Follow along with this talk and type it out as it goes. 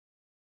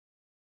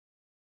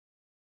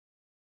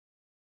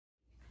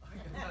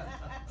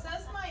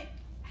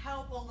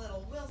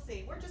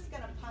we're just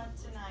going to punt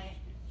tonight,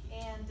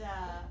 and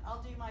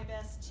I'll do my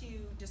best to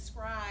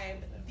describe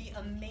the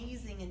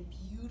amazing and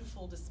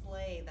beautiful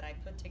display that I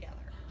put together.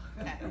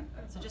 Okay,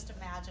 so just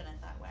imagine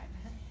it that way.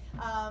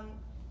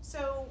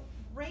 So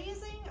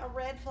raising a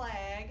red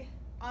flag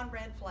on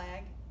red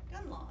flag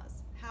gun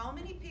laws. How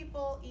many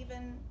people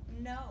even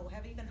know,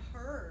 have even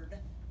heard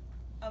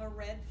of a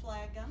red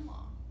flag gun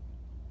law?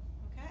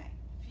 Okay,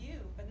 few,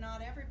 but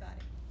not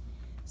everybody.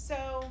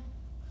 So,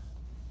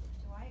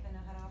 do I even know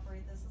how to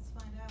operate this? Let's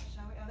find out,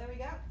 shall we? Oh, there we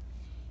go.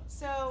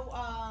 So,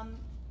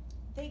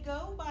 they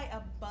go by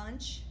a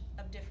bunch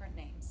of different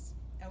names,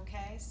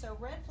 okay? So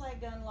red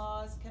flag gun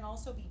laws can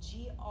also be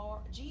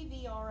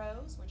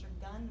GVROs, which are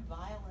gun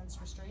violence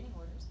restraining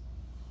orders,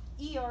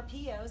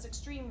 ERPOs,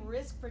 extreme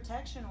risk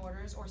protection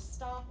orders, or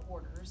stop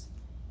orders,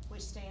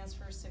 which stands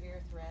for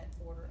severe threat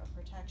order of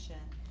protection.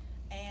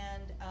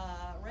 And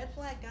red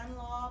flag gun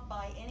law,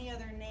 by any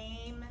other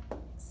name,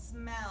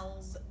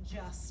 smells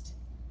just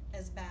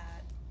as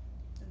bad.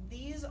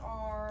 These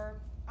are,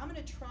 I'm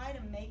going to try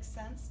to make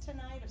sense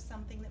tonight of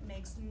something that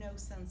makes no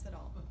sense at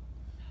all,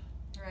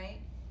 right?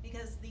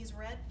 Because these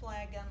red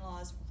flag gun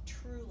laws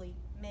truly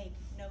make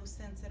no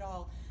sense at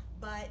all.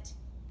 But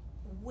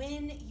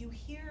when you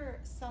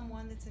hear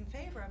someone that's in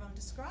favor of them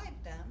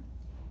describe them,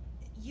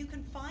 you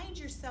can find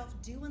yourself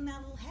doing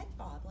that little head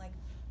bob, like,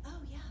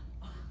 oh yeah,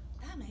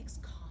 that makes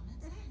common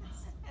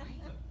sense,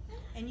 right?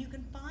 And you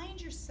can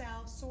find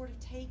yourself sort of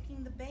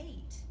taking the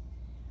bait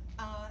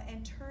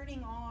and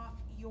turning off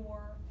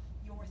your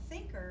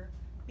thinker,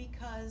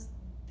 because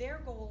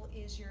their goal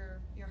is your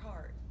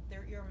heart,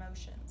 your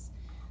emotions.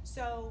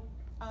 So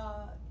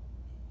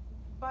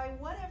by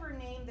whatever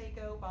name they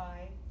go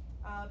by,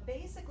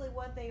 basically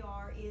what they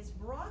are is,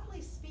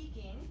 broadly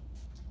speaking,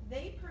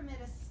 they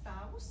permit a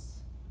spouse,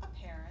 a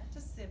parent,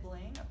 a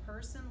sibling, a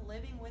person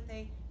living with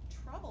a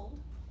troubled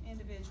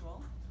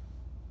individual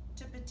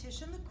to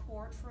petition the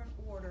court for an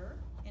order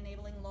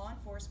enabling law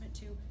enforcement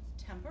to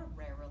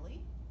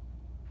temporarily,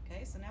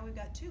 okay, so now we've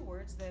got two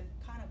words that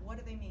kind of, what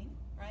do they mean,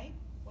 right?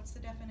 What's the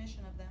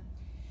definition of them?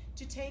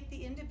 To take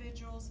the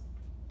individual's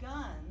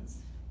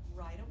guns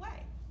right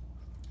away.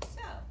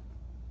 So,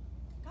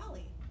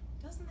 golly,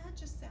 doesn't that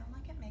just sound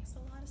like it makes a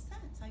lot of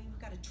sense? How you've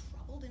got a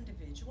troubled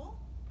individual,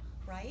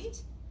 right?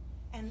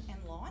 And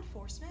law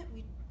enforcement,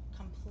 we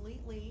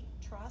completely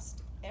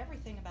trust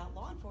everything about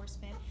law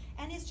enforcement,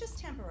 and it's just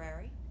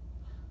temporary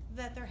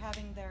that they're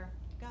having their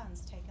guns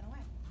taken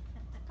away.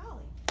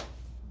 Golly,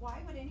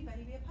 why would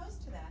anybody be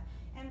opposed to that?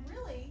 And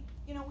really,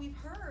 you know, we've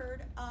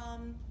heard,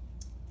 and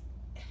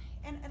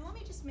let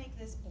me just make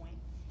this point,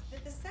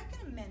 that the Second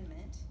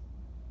Amendment,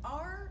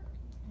 our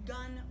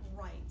gun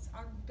rights,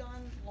 our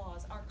gun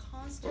laws, our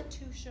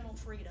constitutional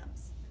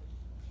freedoms,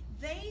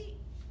 they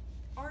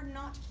are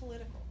not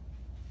political.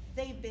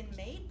 They've been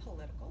made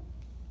political,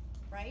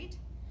 right?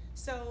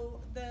 So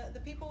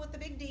the people with the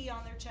big D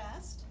on their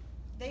chest,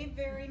 they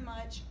very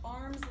much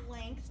arm's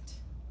lengthed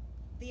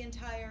the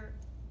entire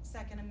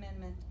Second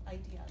Amendment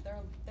idea.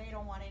 They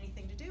don't want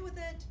anything to do with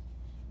it.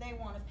 They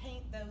want to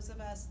paint those of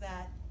us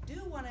that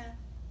do want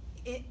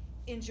to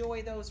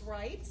enjoy those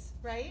rights,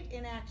 right?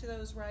 Enact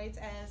those rights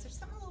as there's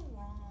something a little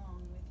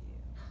wrong with you,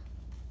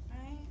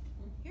 right?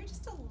 You're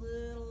just a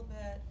little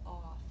bit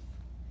off.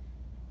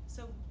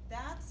 So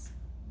that's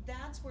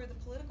where the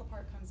political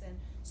part comes in.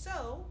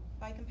 So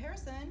by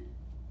comparison,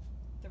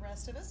 the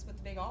rest of us with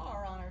the big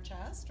R on our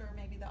chest, or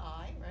maybe the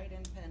I, right?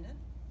 Independent,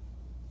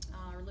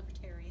 or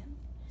libertarian,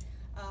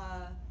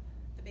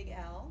 the big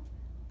L.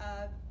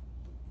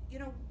 You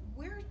know,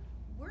 we're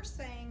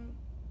saying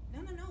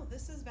no,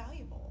 this is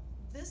valuable.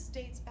 This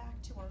dates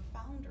back to our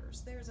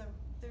founders. There's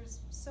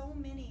so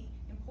many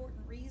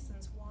important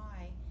reasons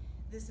why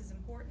this is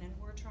important, and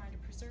we're trying to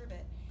preserve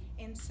it.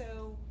 And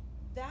so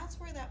that's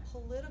where that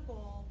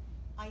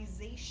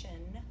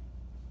politicalization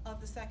of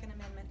the Second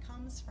Amendment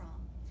comes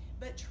from.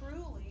 But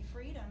truly,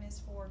 freedom is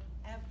for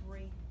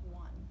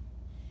everyone.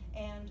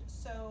 And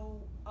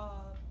so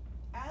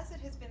as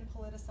it has been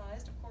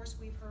politicized, of course,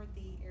 we've heard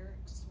the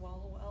Eric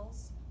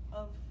Swalwells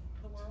of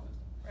the world,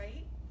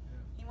 right?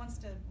 He wants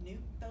to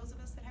nuke those of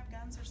us that have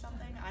guns or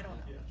something. I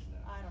don't know.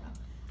 I don't know.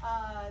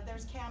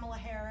 There's Kamala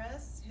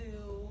Harris,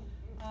 who,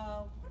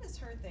 what is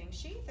her thing?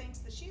 She thinks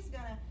that she's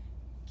going to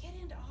get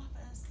into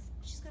office.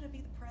 She's going to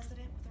be the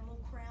president with her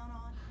little crown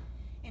on.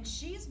 And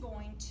she's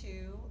going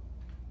to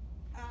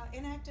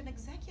enact an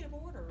executive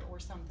order or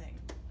something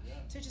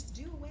to just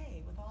do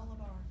away with all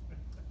of our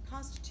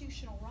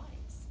constitutional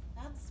rights.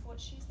 That's what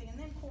she's thinking.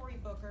 And then Cory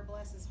Booker,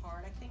 bless his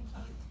heart, I think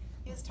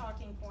his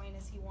talking point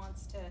is he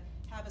wants to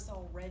have us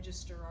all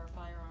register our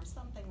firearms,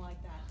 something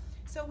like that.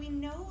 So we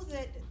know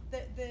that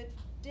the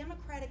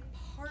Democratic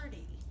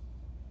Party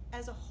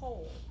as a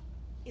whole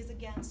is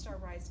against our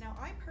rights. Now,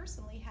 I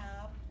personally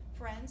have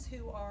friends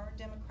who are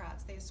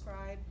Democrats. They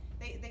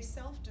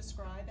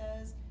self-describe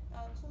as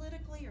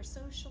politically or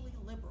socially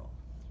liberal,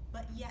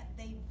 but yet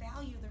they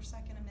value their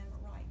Second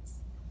Amendment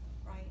rights,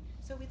 right?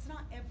 So it's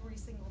not every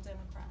single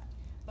Democrat,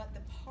 but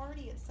the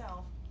party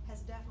itself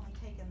has definitely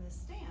taken this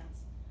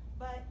stance.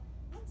 But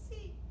let's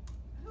see,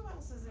 who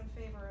else is in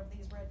favor of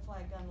these red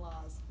flag gun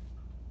laws?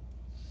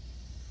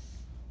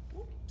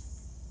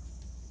 Oops.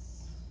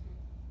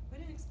 We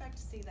didn't expect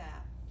to see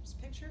that. Just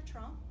a picture of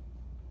Trump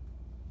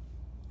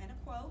and a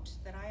quote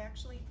that I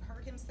actually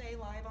heard him say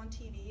live on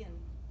TV and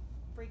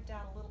freaked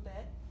out a little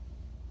bit,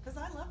 because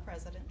I love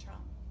President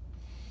Trump.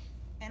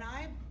 And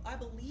I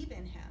believe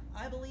in him.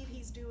 I believe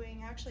he's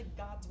doing actually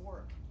God's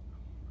work.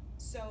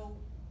 So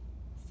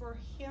for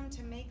him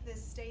to make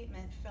this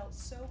statement felt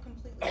so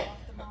completely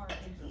off the mark.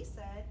 And he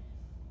said,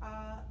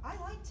 I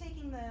like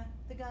taking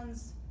the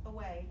guns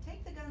away.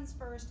 Take the guns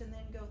first and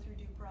then go through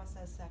due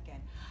process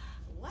second.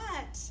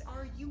 What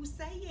are you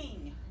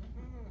saying?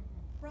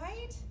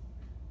 Right?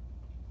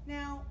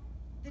 Now,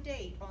 the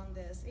date on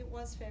this, it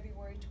was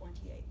February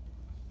 28th,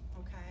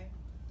 okay?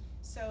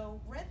 So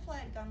red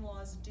flag gun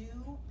laws do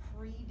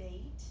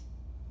predate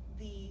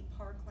the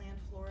Parkland,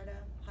 Florida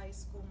high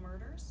school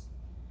murders,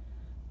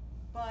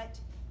 but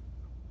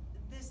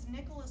this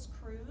Nicholas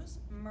Cruz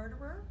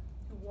murderer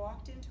who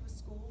walked into a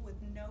school with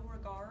no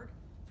regard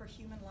for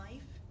human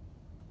life,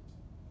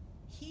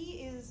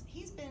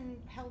 he's been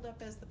held up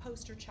as the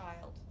poster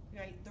child,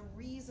 right? The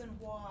reason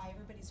why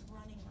everybody's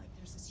running like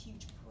there's this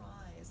huge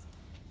prize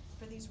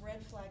for these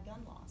red flag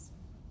gun laws.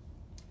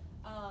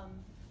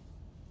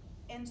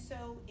 And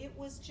so it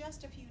was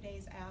just a few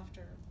days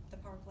after the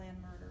Parkland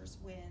murders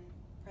when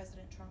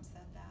President Trump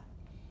said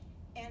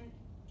that. And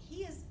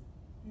he is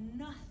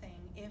nothing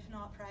if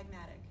not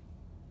pragmatic.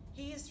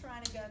 He is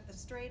trying to get the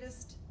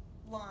straightest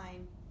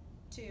line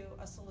to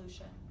a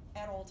solution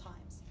at all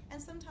times.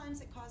 And sometimes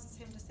it causes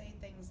him to say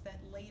things that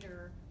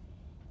later,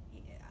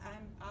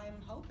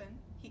 I'm hoping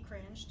he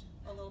cringed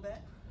a little bit.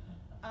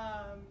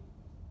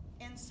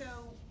 And so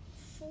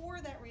for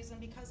that reason,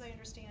 because I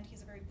understand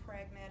he's a very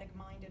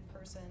pragmatic-minded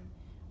person,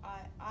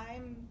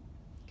 I'm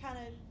kind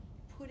of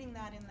putting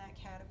that in that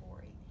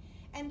category.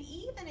 And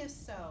even if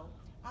so,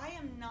 I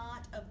am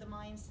not of the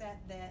mindset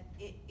that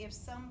if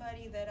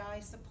somebody that I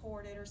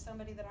supported or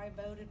somebody that I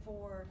voted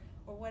for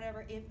or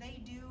whatever, if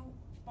they do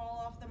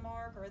fall off the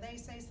mark or they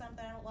say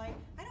something I don't like,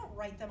 I don't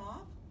write them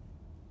off,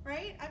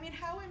 right? I mean,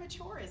 how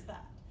immature is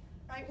that,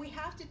 right? We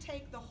have to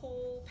take the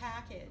whole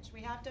package.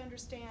 We have to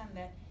understand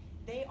that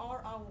they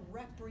are our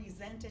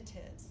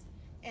representatives.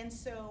 And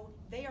so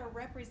they are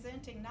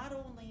representing not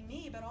only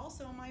me, but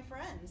also my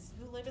friends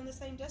who live in the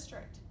same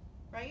district,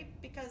 right?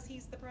 Because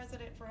he's the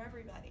president for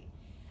everybody.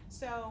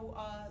 So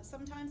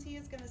sometimes he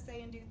is going to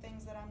say and do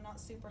things that I'm not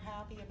super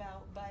happy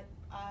about, but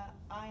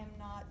I am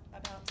not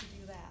about to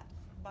do that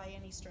by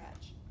any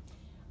stretch.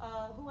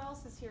 Who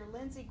else is here?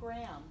 Lindsey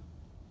Graham.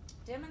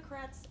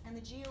 Democrats and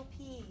the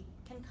GOP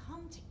can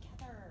come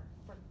together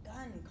for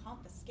gun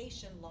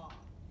confiscation law.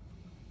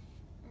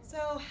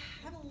 So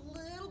I have a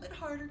little bit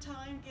harder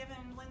time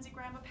giving Lindsey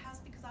Graham a pass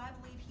because I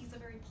believe he's a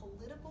very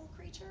political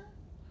creature.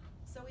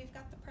 So we've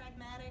got the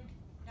pragmatic,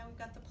 now we've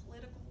got the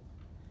political.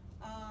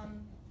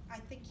 I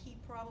think he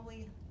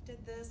probably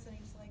did this and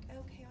he's like,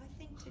 okay, I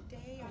think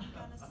today I'm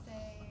gonna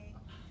say.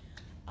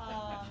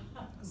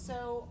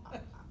 So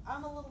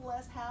I'm a little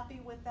less happy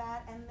with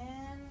that. And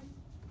then,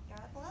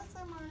 God bless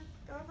him, our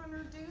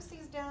Governor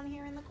Ducey's down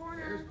here in the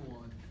corner. There's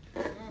one.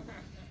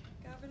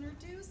 Governor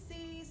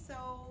Ducey,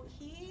 so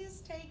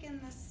he's taken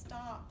the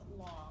STOP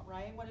law,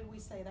 right? What did we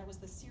say? That was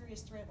the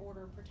Serious Threat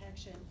Order of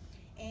Protection.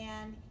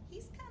 And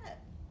he's kind of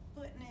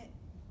putting it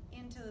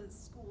into the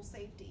school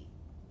safety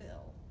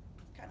bill,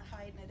 kind of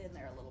hiding it in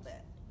there a little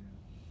bit.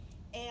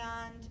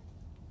 And,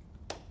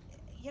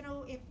 you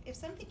know, if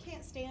something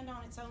can't stand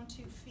on its own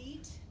 2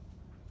 feet,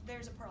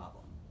 there's a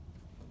problem.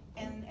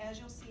 And as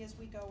you'll see as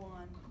we go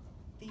on,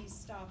 these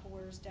stop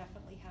orders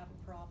definitely have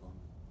a problem.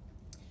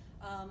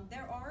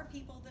 There are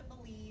people that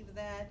believe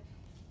that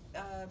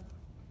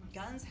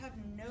guns have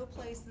no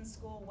place in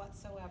school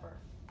whatsoever,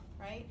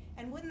 right?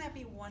 And wouldn't that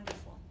be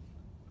wonderful?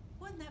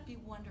 Wouldn't that be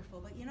wonderful?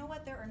 But you know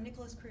what? There are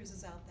Nicholas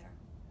Cruzes out there.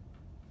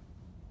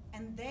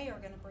 And they are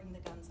going to bring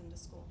the guns into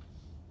school.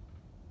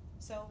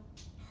 So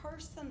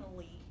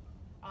personally,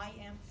 I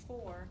am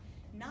for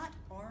not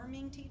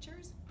arming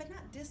teachers, but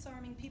not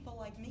disarming people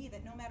like me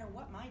that no matter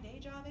what my day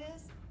job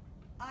is,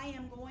 I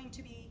am going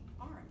to be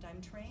armed. I'm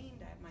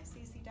trained, I have my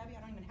CCW. I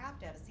don't even have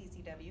to have a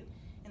CCW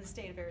in the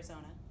state of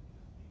Arizona.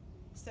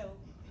 So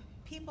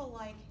people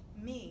like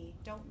me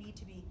don't need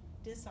to be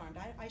disarmed.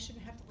 I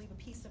shouldn't have to leave a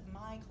piece of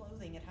my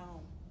clothing at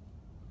home,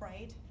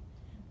 right?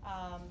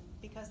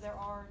 Because there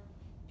are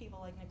people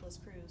like Nicholas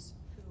Cruz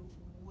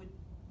who would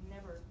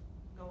never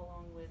go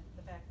along with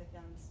the fact that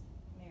guns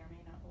may or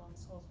may not belong in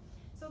schools.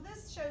 So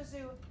this shows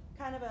you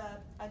kind of a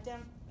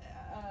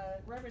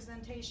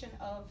representation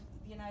of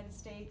the United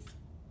States.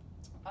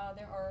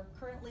 There are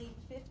currently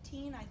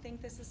 15, I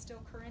think this is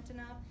still current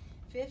enough,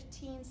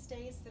 15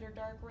 states that are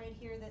dark red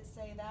here that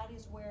say that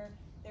is where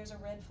there's a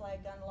red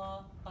flag gun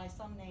law by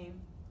some name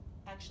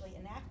actually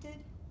enacted.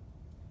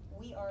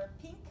 We are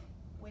pink,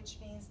 which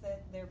means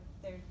that there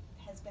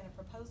has been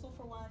a proposal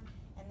for one,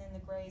 and then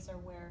the grays are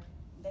where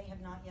they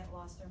have not yet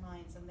lost their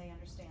minds and they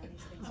understand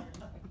these things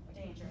are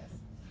dangerous.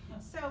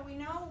 So we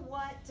know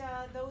what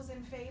those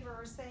in favor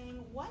are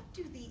saying. What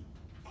do the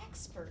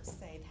experts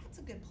say that's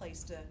a good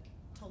place to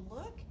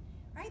look,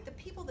 right? The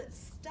people that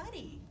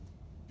study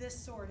this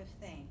sort of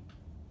thing,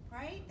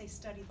 right? They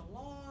study the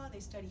law, they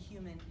study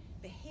human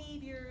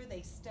behavior,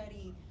 they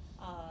study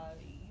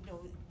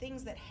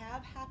things that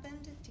have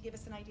happened to give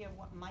us an idea of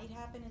what might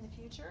happen in the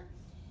future.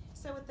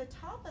 So at the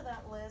top of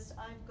that list,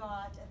 I've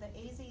got the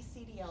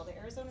AZCDL, the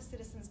Arizona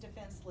Citizens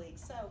Defense League.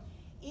 So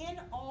in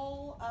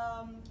all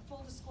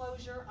full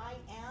disclosure, I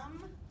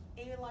am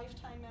a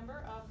lifetime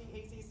member of the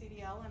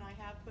AZCDL, and I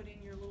have put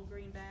in your little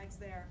green bags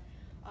there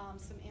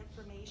some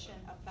information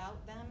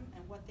about them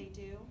and what they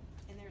do.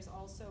 And there's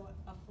also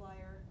a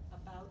flyer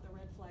about the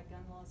red flag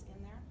gun laws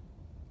in there.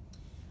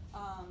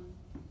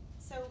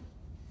 So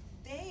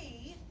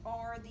they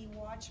are the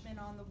watchmen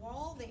on the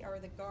wall. They are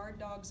the guard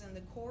dogs in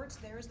the courts.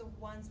 There's the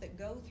ones that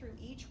go through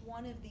each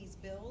one of these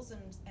bills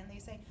and they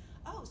say,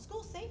 oh,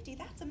 school safety,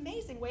 that's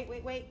amazing.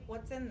 Wait,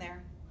 what's in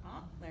there?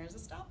 Oh, there's a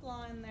stop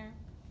line there.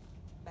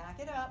 Back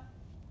it up.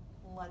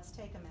 Let's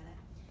take a minute.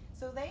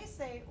 So they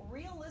say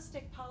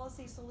realistic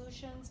policy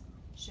solutions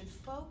should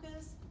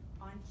focus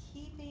on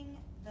keeping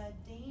the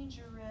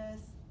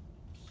dangerous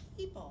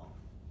people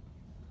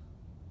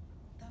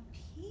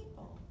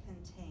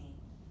contained.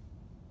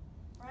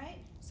 Right?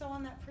 So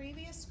on that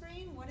previous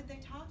screen, what did they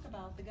talk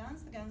about? The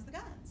guns, the guns, the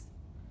guns.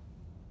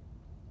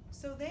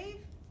 So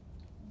they've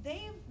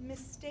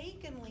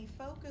mistakenly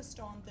focused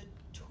on the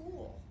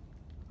tool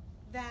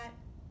that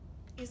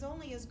is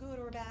only as good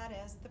or bad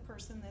as the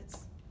person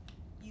that's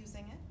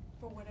using it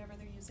for whatever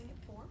they're using it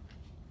for.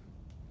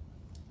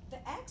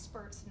 The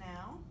experts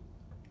now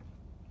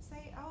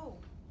say, oh,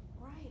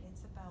 right,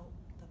 it's about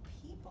the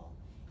people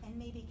and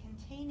maybe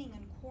containing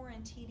and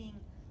quarantining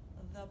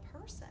the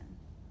person.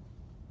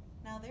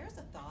 Now there's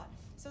a thought.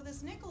 So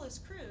this Nicholas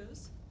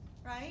Cruz,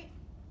 right?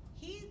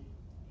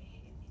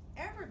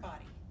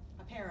 Everybody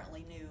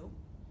apparently knew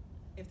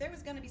if there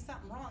was going to be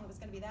something wrong, it was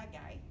going to be that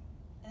guy.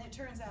 And it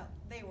turns out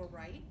they were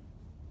right.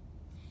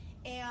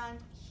 And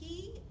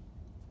he,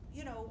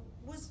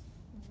 was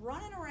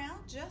running around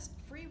just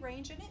free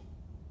ranging it,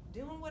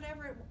 doing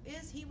whatever it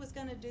is he was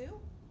going to do.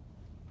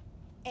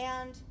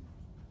 And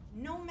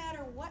no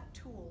matter what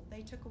tool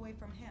they took away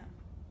from him,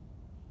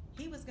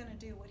 he was going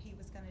to do what he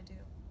was going to do.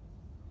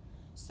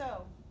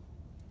 So,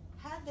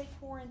 had they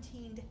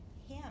quarantined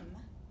him,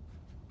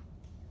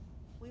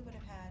 we would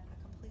have had a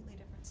completely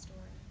different story.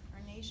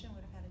 Our nation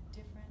would have had a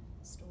different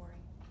story.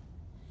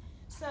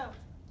 So,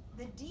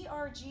 the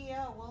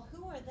DRGO, well,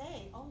 who are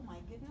they? Oh my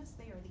goodness,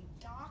 they are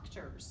the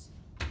doctors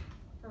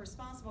for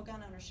responsible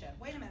gun ownership.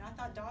 Wait a minute, I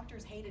thought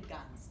doctors hated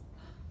guns.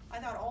 I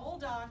thought all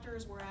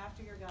doctors were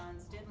after your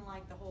guns, didn't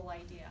like the whole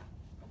idea.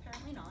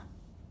 Apparently not.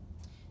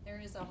 There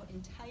is an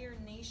entire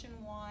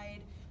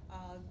nationwide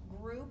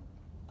group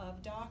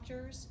of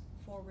doctors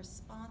for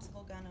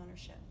responsible gun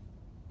ownership.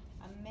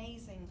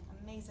 Amazing,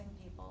 amazing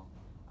people,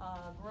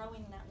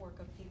 growing network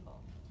of people.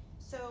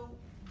 So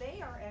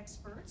they are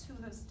experts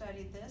who have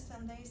studied this,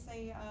 and they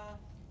say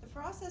the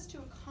process to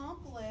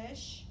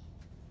accomplish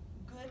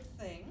good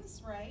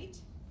things, right,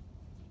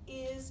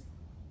 is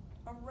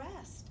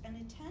arrest and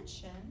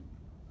detention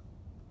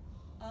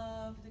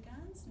of the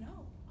guns?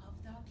 No, of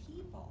the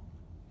people,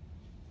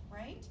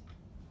 right?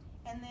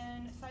 And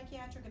then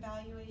psychiatric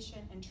evaluation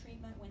and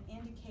treatment when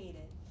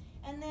indicated.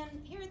 And then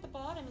here at the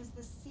bottom is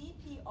the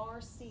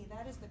CPRC,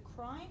 that is the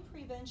Crime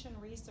Prevention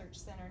Research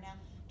Center. Now,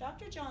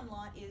 Dr. John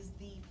Lott is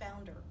the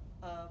founder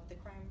of the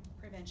Crime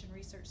Prevention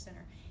Research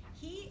Center.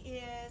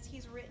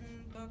 He's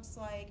written books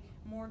like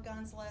More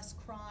Guns, Less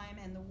Crime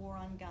and The War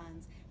on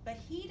Guns, but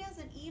he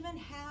doesn't even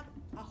have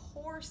a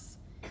horse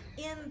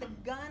in the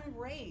gun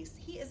race.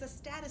 He is a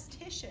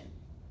statistician.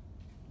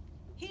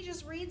 He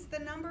just reads the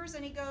numbers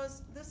and he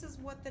goes, this is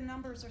what the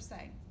numbers are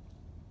saying.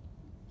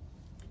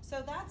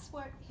 So that's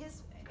what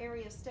his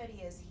area of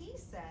study is. He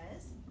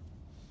says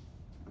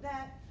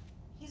that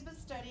he's been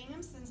studying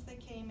them since they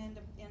came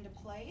into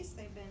place.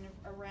 They've been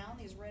around,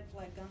 these red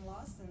flag gun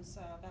laws, since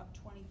about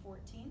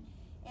 2014.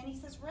 And he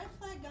says red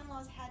flag gun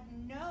laws had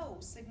no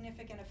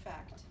significant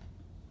effect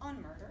on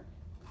murder,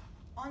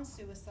 on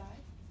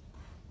suicide,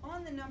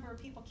 on the number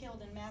of people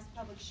killed in mass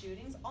public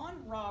shootings,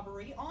 on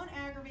robbery, on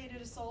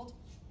aggravated assault,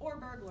 or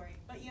burglary.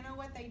 But you know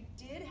what they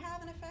did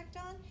have an effect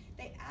on?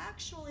 They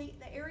actually,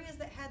 the areas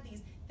that had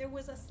these, there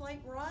was a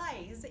slight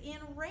rise in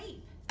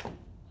rape.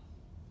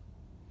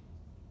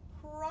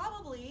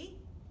 Probably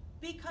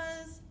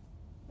because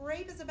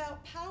rape is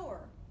about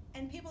power,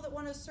 and people that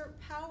want to assert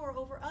power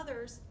over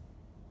others,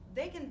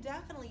 they can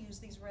definitely use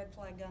these red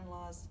flag gun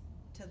laws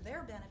to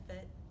their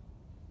benefit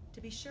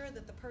to be sure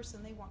that the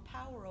person they want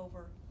power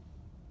over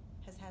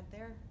has had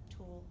their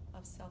tool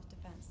of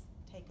self-defense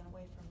taken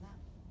away from them.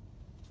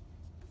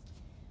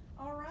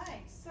 All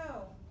right,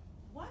 so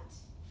what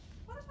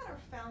about our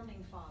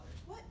founding fathers?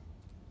 What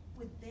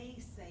would they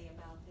say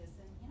about this?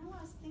 And you know,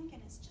 I was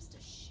thinking it's just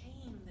a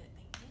shame that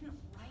they didn't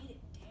write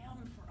it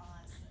down for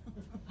us.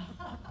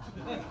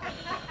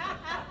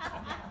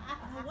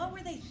 What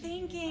were they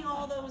thinking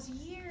all those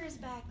years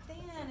back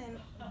then? And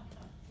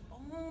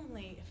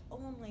if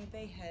only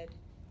they had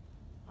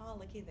Oh,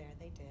 looky there,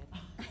 they did.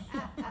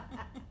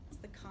 It's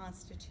the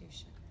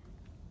Constitution,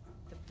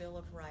 the Bill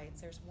of Rights.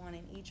 There's one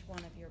in each one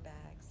of your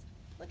bags.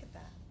 Look at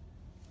that.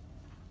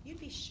 You'd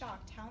be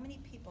shocked how many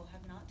people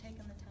have not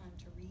taken the time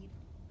to read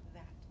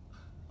that.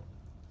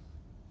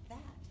 That.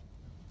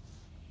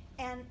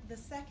 And the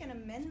Second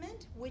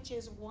Amendment, which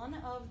is one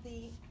of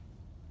the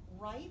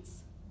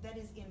rights that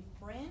is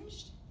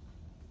infringed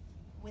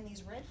when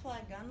these red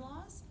flag gun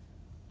laws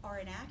are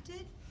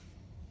enacted,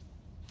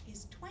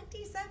 is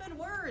 27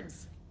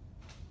 words.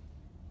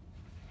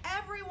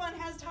 Everyone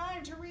has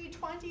time to read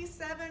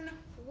 27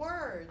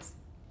 words.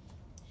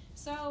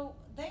 So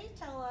they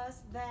tell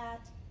us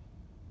that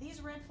these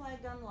red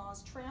flag gun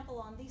laws trample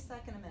on the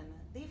Second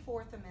Amendment, the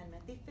Fourth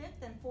Amendment, the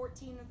Fifth and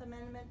 14th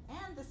Amendment,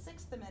 and the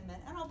Sixth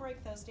Amendment, and I'll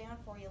break those down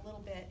for you a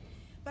little bit.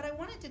 But I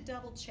wanted to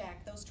double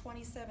check those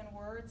 27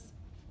 words,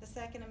 the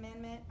Second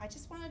Amendment. I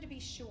just wanted to be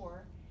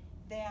sure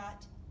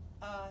that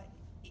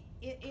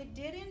it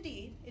did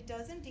indeed, it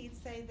does indeed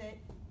say that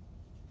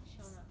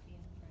Shall not be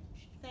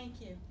infringed.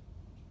 Thank you.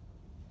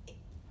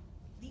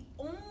 The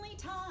only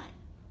time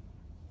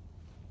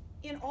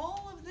in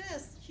all of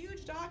this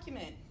huge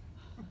document,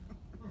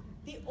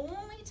 the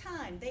only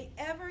time they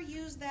ever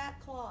use that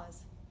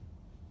clause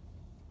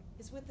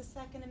is with the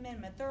Second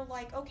Amendment. They're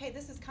like, okay,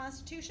 this is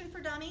Constitution for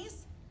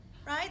Dummies,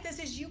 right? This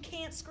is you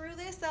can't screw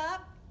this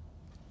up,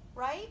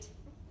 right?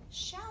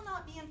 Shall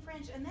not be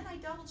infringed. And then I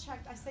double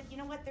checked. I said, you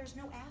know what? There's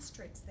no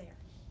asterisk there.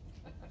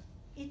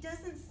 It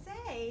doesn't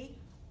say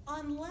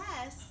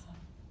unless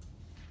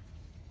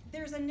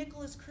there's a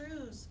Nicholas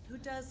Cruz who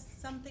does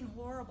something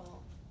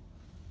horrible.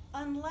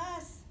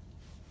 Unless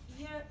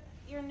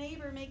your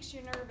neighbor makes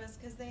you nervous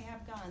because they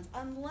have guns.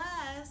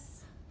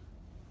 Unless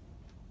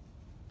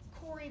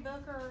Cory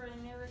Booker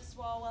and Eric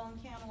Swalwell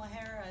and Kamala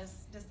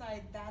Harris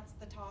decide that's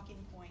the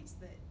talking points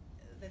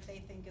that they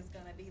think is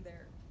going to be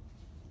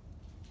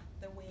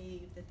the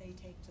wave that they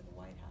take to the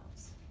White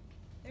House.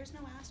 There's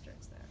no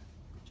asterisks there.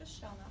 Just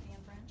shall not be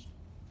infringed.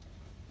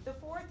 The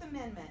Fourth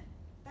Amendment,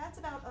 that's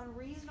about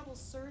unreasonable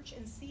search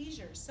and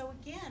seizure. So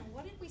again,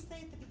 what did we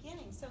say at the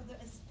beginning? So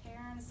a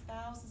parent, a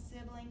spouse, a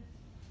sibling,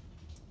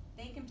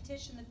 they can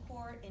petition the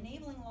court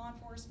enabling law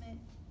enforcement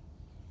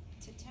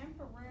to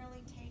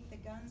temporarily take the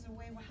guns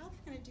away. Well, how are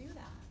they going to do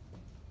that?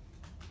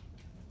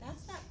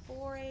 That's not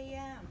 4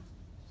 a.m.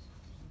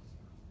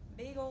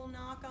 Big old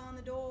knock on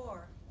the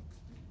door.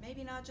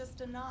 Maybe not just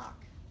a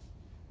knock.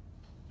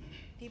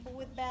 People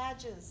with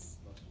badges,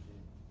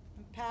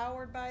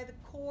 empowered by the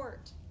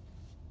court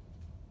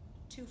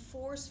to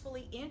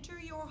forcefully enter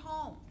your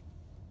home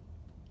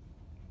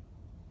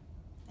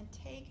and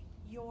take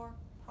your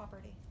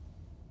property.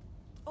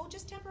 Oh,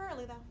 just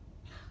temporarily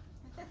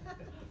though.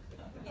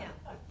 Yeah.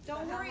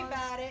 Don't worry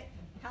about it.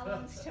 How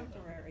long's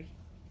temporary?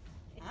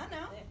 I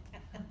know.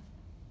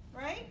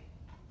 Right?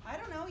 I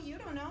don't know, you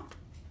don't know.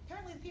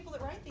 Apparently the people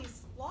that write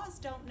these laws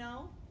don't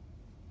know.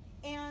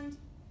 And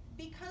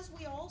because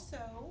we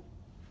also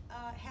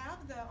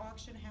have the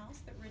auction house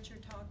that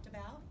Richard talked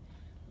about,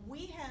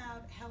 we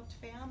have helped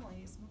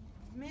families,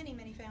 many,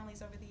 many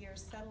families over the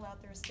years settle out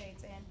their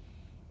estates, and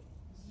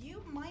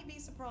you might be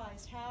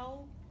surprised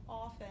how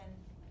often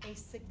a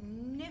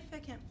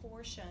significant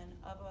portion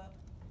of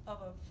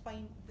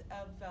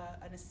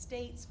an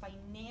estate's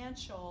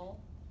financial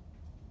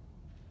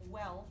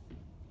wealth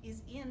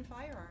is in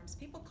firearms.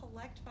 People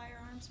collect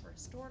firearms for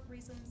historic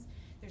reasons.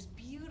 There's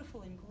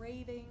beautiful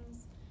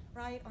engravings,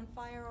 right, on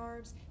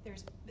firearms.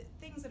 There's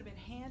things that have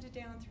been handed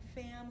down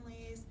through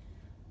families.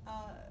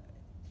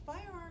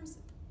 Firearms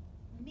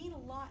mean a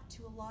lot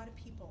to a lot of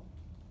people.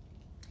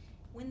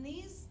 When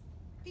these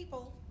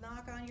people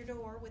knock on your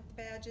door with the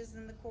badges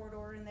and the court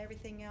order and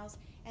everything else,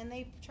 and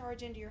they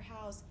charge into your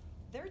house,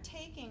 they're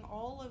taking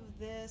all of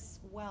this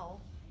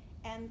wealth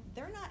and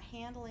they're not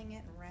handling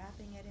it and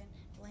wrapping it in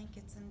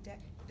blankets and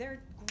they're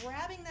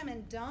grabbing them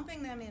and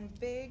dumping them in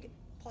big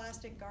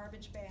plastic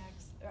garbage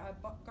bags,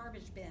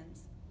 garbage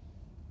bins.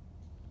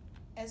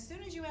 As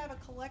soon as you have a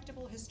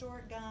collectible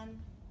historic gun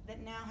that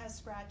now has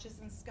scratches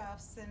and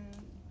scuffs and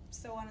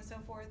so on and so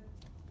forth,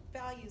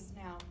 value's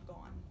now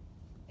gone.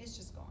 It's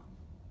just gone.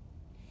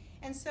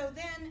 And so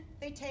then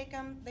they take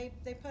them, they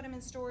put them in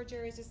storage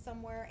areas or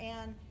somewhere,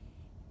 and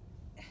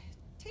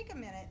take a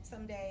minute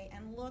someday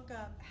and look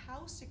up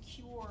how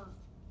secure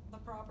the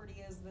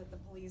property is that the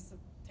police have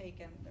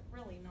taken. But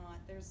really not.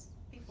 There's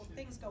people,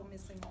 things go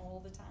missing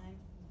all the time.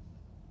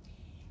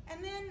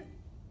 And then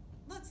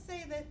let's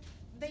say that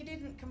they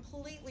didn't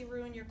completely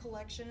ruin your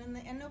collection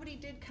and nobody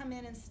did come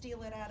in and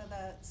steal it out of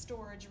the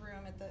storage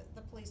room at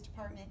the police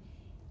department.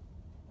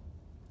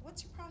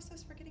 What's your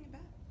process for getting it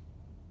back?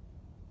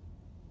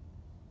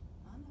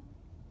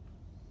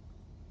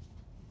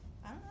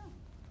 I don't know.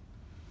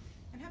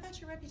 And how about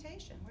your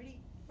reputation? Where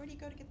do you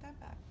go to get that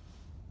back?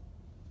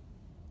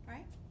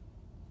 Right?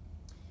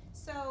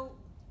 So,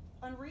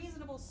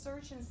 unreasonable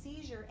search and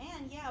seizure,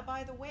 and yeah,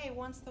 by the way,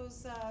 once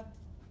those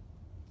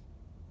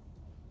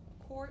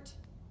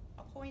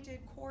court-appointed,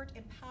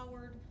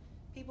 court-empowered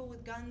people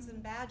with guns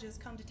and badges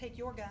come to take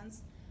your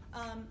guns,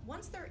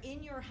 once they're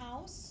in your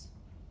house,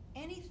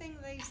 anything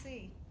they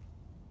see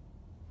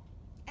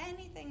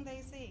Anything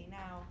they see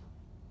now,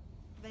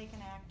 they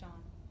can act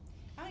on.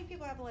 How many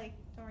people have, like,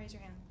 don't raise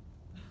your hand,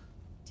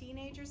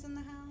 teenagers in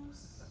the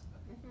house?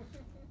 When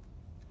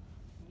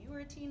you were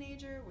a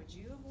teenager, would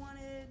you have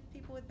wanted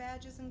people with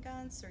badges and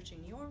guns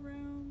searching your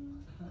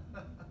room,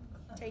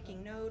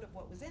 taking note of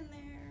what was in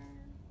there,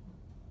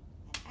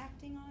 and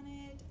acting on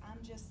it? I'm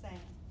just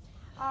saying.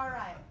 All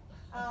right.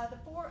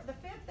 The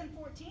 5th and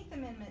 14th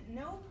Amendment,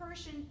 no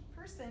person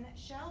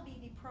shall be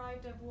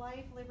deprived of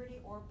life,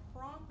 liberty, or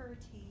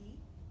property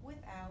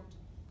without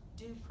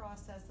due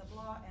process of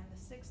law. And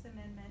the 6th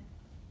Amendment,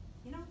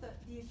 you know,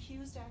 the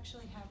accused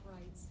actually have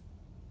rights.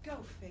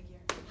 Go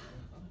figure.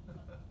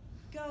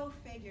 Go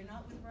figure.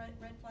 Not with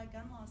red flag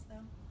gun laws,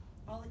 though.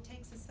 All it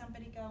takes is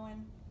somebody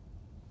going,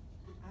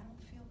 I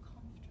don't feel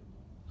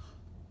comfortable.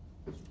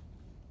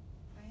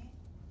 Right?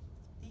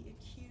 The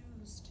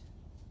accused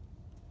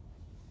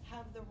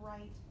have the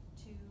right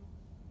to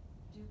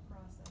due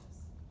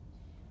process.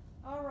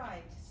 All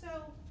right, so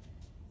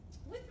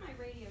with my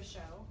radio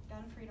show,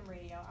 Gun Freedom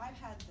Radio, I've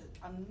had the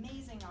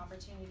amazing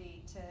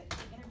opportunity to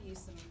interview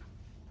some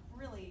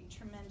really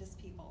tremendous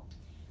people.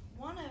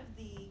 One of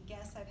the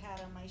guests I've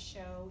had on my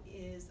show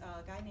is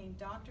a guy named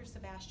Dr.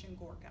 Sebastian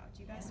Gorka.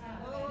 Do you guys know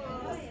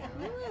who that is?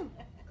 I love him.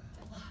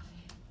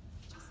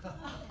 Just love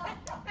him.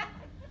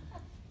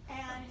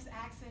 And his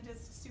accent is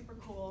super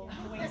cool.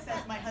 The way he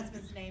says my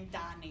husband's name,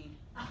 Donnie.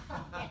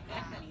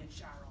 Donnie and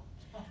Cheryl.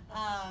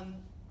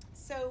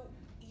 So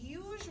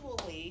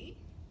usually,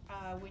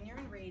 when you're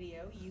in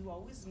radio, you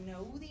always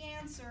know the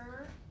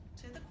answer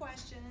to the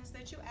questions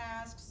that you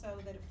ask so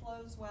that it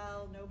flows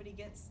well, nobody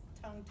gets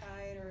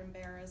tongue-tied or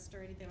embarrassed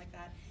or anything like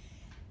that.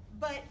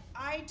 But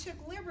I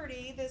took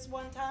liberty this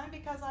one time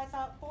because I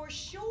thought for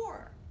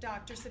sure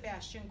Dr.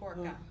 Sebastian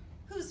Gorka,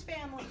 whose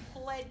family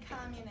fled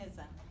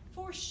communism,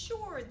 for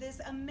sure this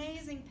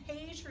amazing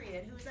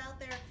patriot who's out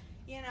there,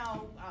 you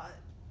know,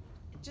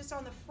 just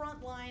on the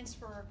front lines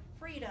for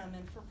freedom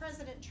and for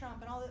President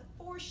Trump and all that,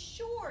 for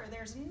sure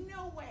there's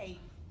no way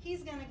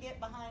he's gonna get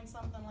behind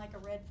something like a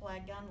red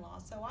flag gun law.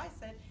 So I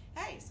said,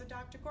 hey, so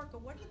Dr. Gorka,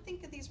 what do you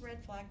think of these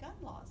red flag gun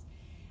laws?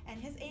 And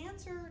his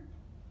answer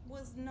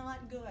was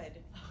not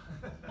good.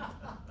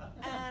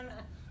 And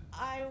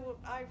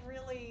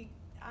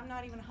I'm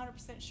not even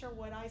 100% sure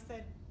what I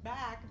said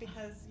back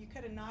because you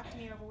could have knocked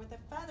me over with a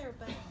feather,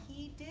 but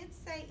he did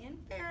say, in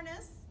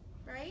fairness,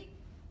 right?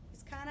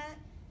 He's kind of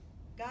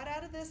got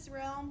out of this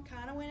realm,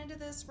 kind of went into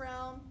this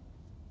realm,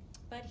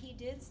 but he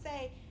did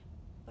say,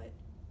 but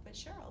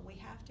Cheryl, we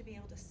have to be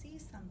able to see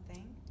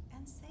something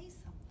and say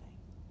something.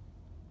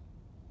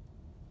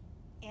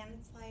 And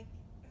it's like,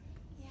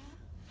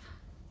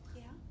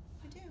 yeah,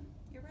 we do.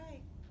 You're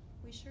right.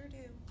 We sure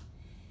do.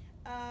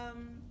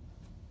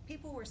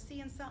 People were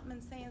seeing something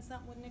and saying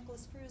something with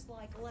Nicholas Cruz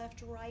like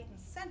left, right,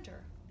 and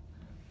center,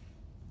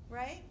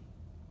 right?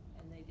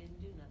 And they didn't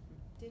do nothing.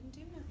 Didn't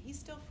do nothing. He's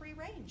still free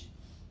range.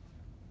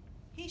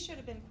 He should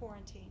have been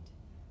quarantined,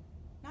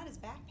 not his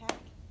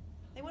backpack.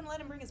 They wouldn't let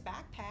him bring his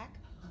backpack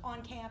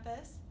on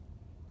campus.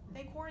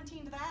 They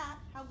quarantined that.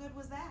 How good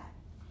was that?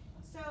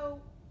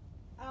 So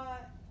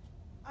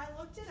I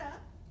looked it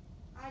up,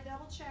 I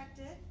double checked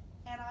it,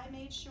 and I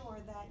made sure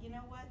that, you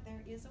know what,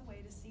 there is a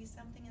way to see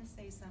something and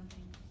say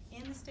something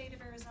in the state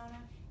of Arizona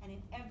and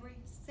in every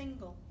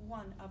single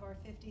one of our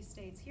 50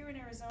 states. Here in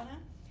Arizona,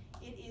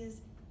 it is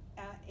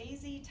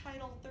AZ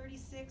Title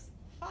 36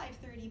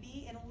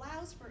 530B. It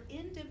allows for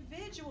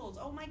individuals,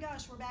 oh my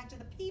gosh, we're back to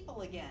the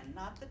people again,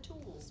 not the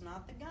tools,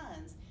 not the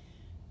guns,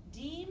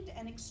 deemed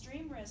an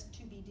extreme risk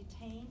to be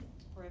detained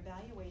for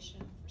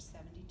evaluation for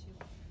 72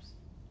 hours.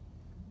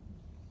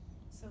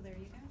 So there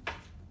you go.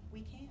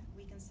 We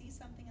can see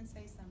something and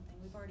say something.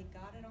 We've already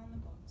got it on the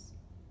books.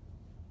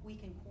 We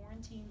can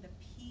quarantine the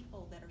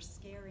people that are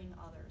scaring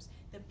others,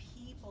 the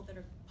people that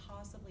are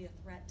possibly a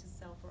threat to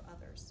self or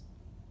others.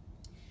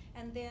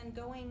 And then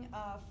going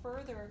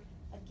further,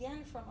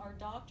 again from our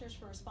Doctors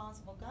for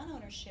Responsible Gun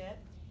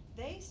Ownership,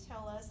 they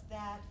tell us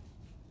that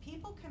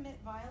people commit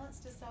violence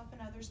to self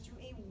and others through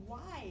a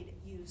wide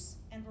use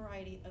and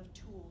variety of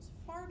tools,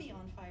 far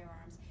beyond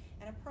firearms,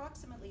 and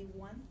approximately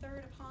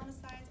 1/3 of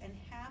homicides and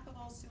half of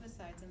all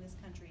suicides in this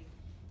country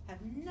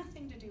have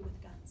nothing to do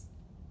with guns.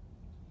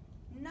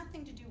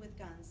 Nothing to do with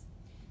guns.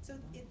 So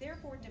it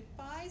therefore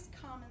defies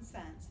common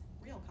sense,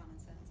 real common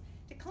sense,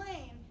 to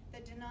claim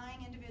that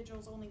denying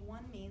individuals only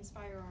one means,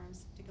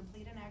 firearms, to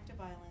complete an act of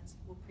violence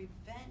will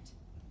prevent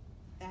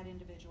that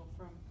individual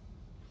from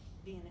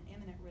being an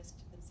imminent risk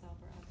to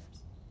themselves or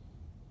others.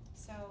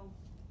 So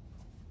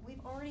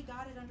we've already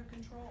got it under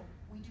control.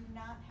 We do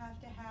not have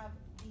to have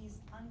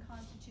these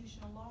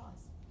unconstitutional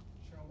laws.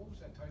 Cheryl, what was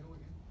that title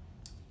again?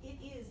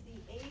 It is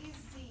the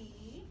AZ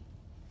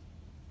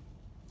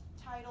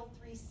Title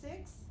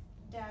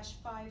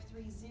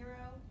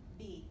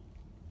 36-530B.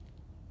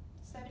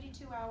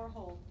 72-hour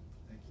hold.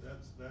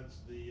 That's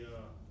the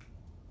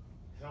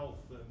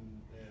health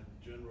and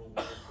general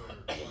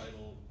welfare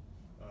title.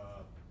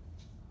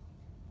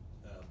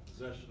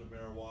 Possession of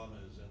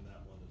marijuana is in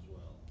that one as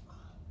well.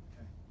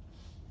 Okay.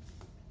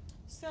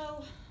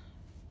 So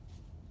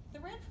the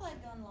red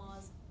flag gun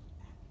laws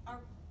are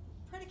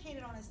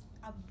predicated on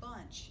a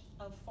bunch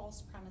of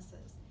false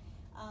premises.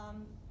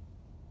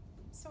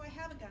 So I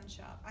have a gun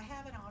shop, I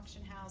have an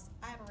auction house,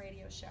 I have a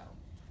radio show.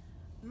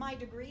 My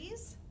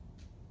degrees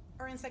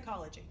are in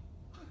psychology.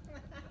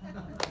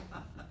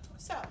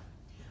 So,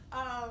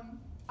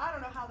 I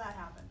don't know how that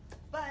happened,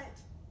 but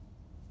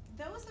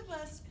those of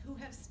us who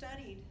have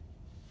studied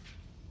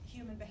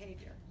human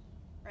behavior,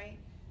 right?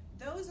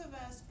 Those of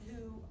us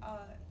who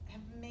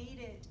have made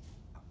it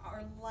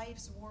our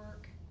life's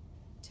work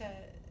to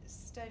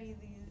study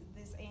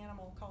this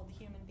animal called the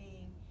human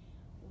being,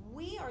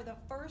 we are the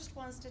first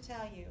ones to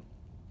tell you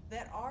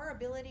that our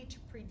ability to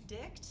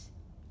predict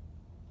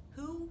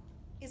who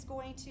is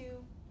going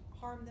to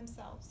harm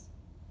themselves,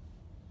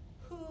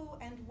 who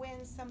and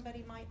when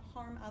somebody might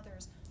harm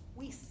others,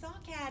 we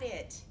suck at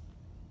it.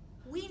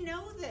 We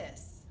know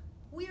this.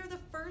 We are the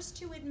first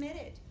to admit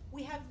it.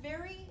 We have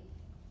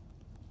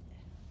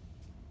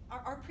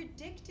our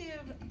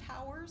predictive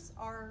powers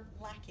are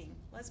lacking,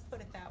 let's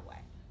put it that way.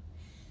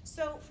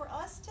 So for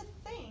us to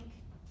think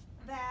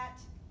that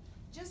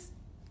just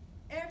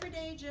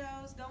everyday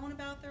Joes going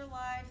about their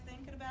life,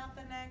 thinking about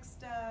the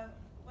next,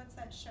 what's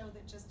that show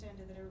that just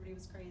ended that everybody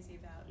was crazy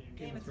about?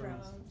 Game of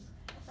Thrones.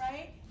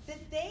 Right?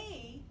 That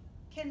they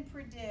can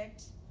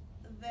predict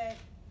that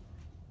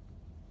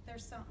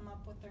there's something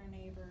up with their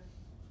neighbor,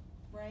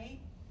 right?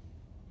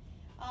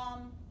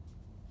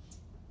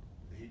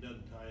 He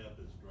doesn't tie up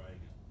his dragon.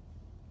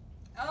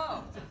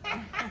 Oh,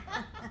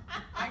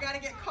 I gotta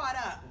get caught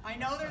up. I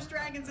know there's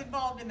dragons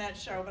involved in that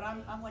show, but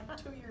I'm like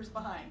 2 years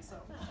behind,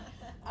 so.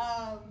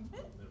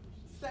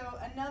 So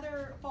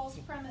another false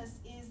premise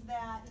is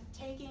that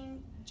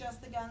taking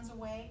just the guns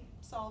away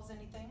solves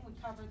anything. We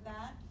covered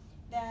that.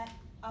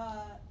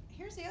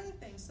 Here's the other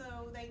thing.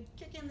 So they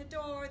kick in the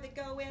door, they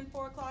go in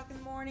 4 o'clock in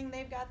the morning,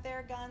 they've got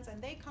their guns,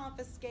 and they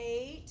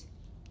confiscate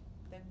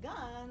the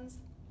guns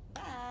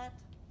that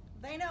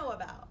they know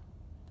about.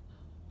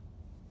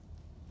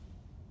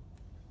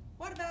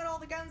 What about all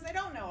the guns they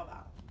don't know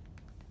about?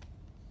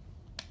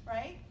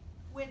 Right?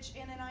 Which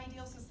in an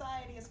ideal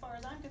society, as far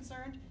as I'm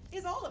concerned,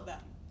 is all of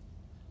them.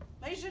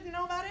 They shouldn't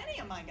know about any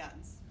of my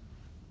guns,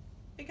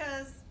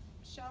 because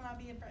shall not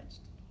be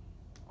infringed.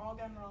 All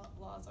gun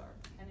laws are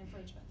an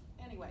infringement.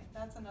 Anyway,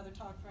 that's another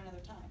talk for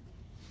another time.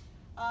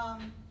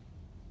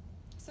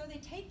 So they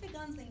take the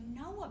guns they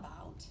know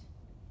about,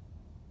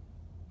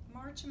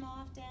 march them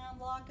off down,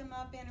 lock them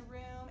up in a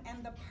room,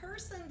 and the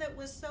person that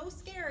was so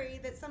scary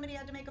that somebody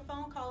had to make a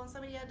phone call and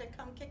somebody had to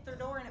come kick their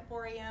door in at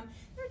 4 a.m.,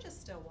 they're just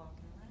still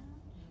walking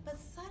around. But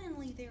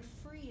suddenly they're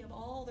free of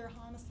all their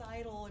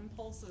homicidal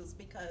impulses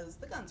because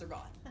the guns are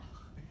gone.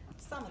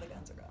 Some of the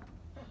guns are gone.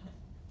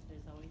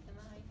 There's always a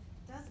knife.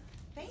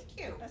 Thank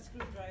you. A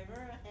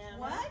screwdriver and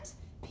What?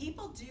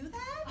 People do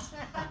that?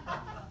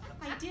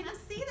 I didn't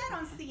see that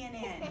on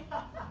CNN.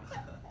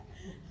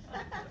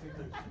 I'm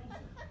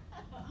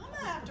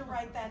gonna have to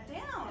write that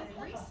down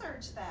and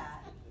research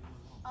that.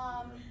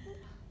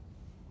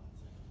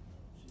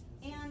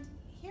 And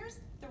here's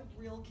the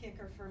real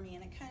kicker for me,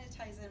 and it kind of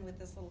ties in with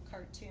this little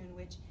cartoon,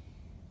 which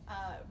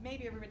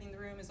maybe everybody in the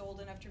room is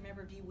old enough to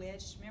remember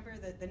Bewitched. Remember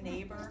the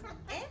neighbor?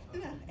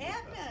 Edna,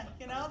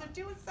 you know, they're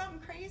doing something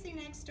crazy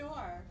next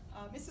door.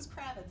 Mrs.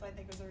 Kravitz, I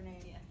think was her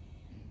name. Yeah.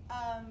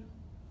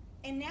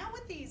 And now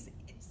with these,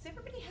 does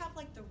everybody have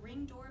like the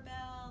Ring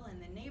doorbell and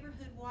the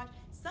neighborhood watch?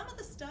 Some of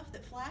the stuff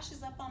that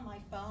flashes up on my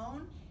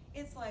phone,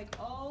 it's like,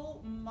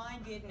 oh my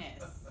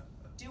goodness.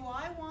 Do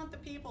I want the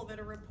people that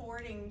are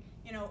reporting,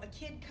 you know, a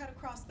kid cut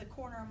across the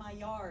corner of my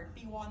yard,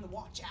 be on the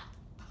watch out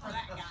for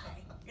that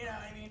guy? You know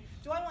what I mean?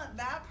 Do I want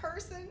that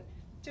person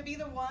to be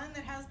the one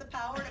that has the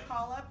power to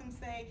call up and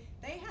say,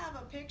 they have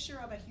a picture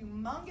of a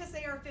humongous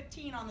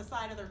AR-15 on the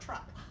side of their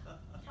truck?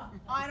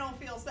 I don't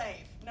feel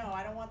safe. No,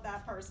 I don't want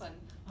that person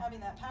having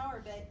that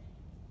power. But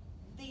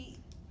the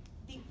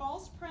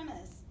false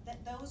premise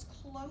that those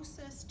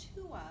closest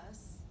to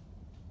us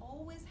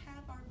always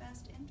have our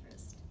best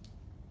interest,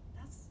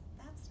 that's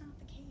not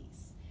the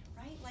case,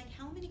 right? Like,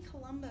 how many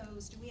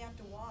Columbos do we have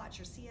to watch,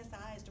 or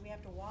CSIs do we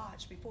have to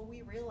watch before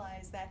we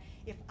realize that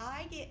if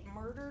I get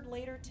murdered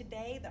later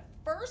today, the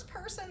first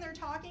person they're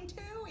talking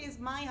to is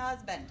my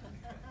husband?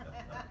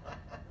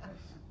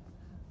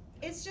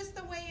 It's just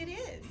the way it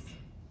is.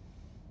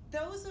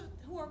 Those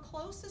who are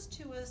closest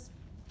to us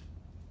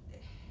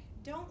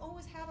don't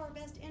always have our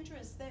best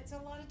interests. That's a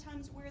lot of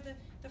times where the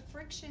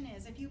friction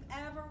is. If you've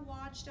ever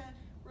watched a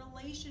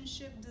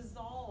relationship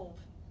dissolve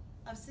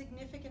of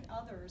significant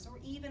others, or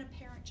even a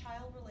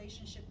parent-child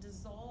relationship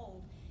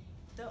dissolve,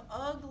 the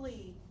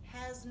ugly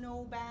has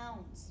no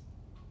bounds.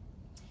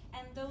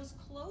 And those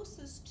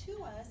closest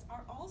to us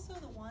are also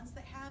the ones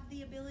that have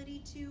the ability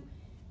to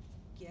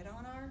get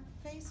on our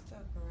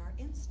Facebook or our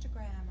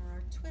Instagram or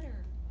our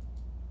Twitter,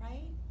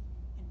 right?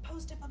 And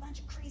post up a bunch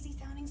of crazy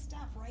sounding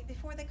stuff right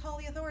before they call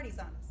the authorities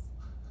on us,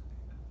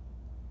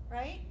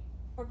 right?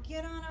 Or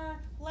get on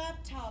our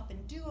laptop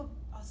and do a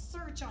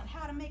search on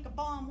how to make a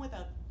bomb with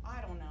a,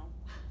 I don't know,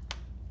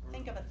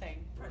 think of a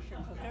thing. Pressure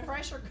cooker.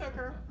 Pressure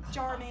cooker,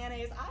 jar of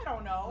mayonnaise, I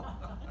don't know,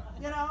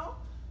 you know?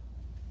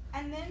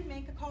 and then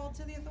make a call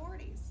to the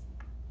authorities.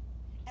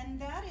 And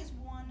that is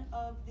one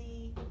of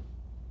the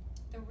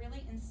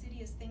really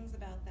insidious things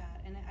about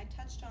that, and I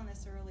touched on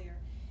this earlier.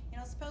 You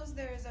know, suppose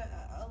there's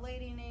a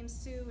lady named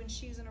Sue and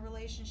she's in a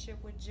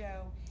relationship with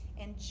Joe,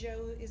 and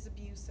Joe is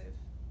abusive,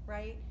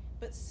 right?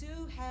 But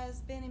Sue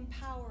has been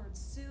empowered.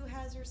 Sue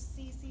has her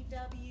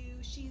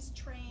CCW, she's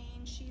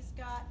trained, she's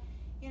got,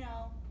 you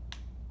know,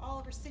 all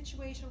of her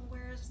situational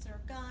awareness,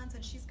 her guns,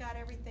 and she's got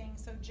everything.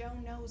 So Joe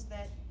knows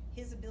that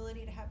his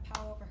ability to have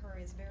power over her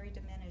is very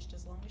diminished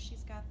as long as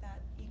she's got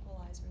that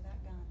equalizer,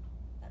 that gun,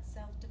 that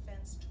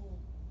self-defense tool.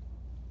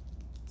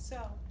 So,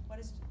 what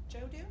does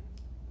Joe do?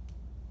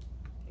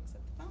 Picks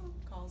up the phone,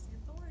 calls the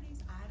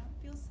authorities. I don't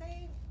feel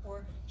safe.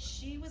 Or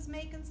she was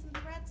making some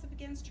threats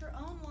against her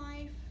own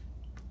life,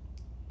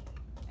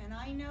 and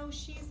I know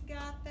she's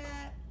got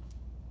that,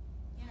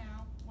 you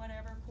know,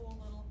 whatever cool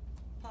little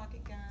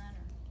pocket gun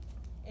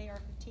or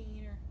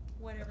AR-15 or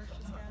whatever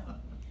she's got.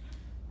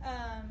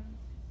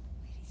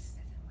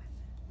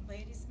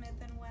 Lady Smith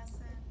and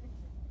Wesson.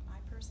 I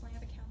personally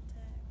have a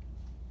Caltech.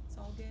 It's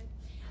all good.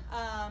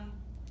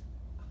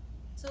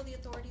 So the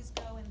authorities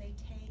go and they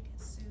take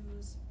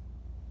Sue's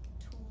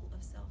tool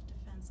of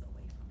self-defense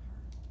away from her.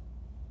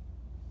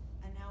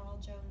 And now all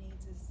Joe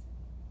needs is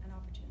an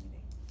opportunity.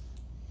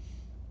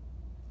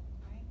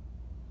 Right?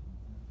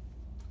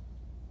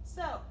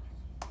 So,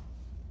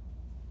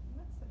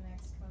 what's the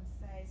next one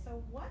say?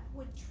 So what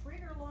would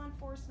trigger law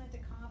enforcement to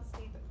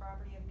confiscate the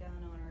property of gun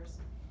owners?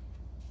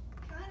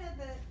 Kind of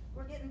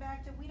we're getting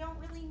back to, we don't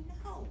really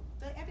know.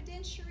 The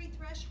evidentiary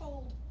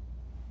threshold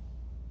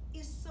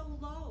is so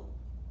low.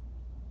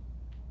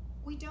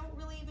 We don't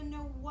really even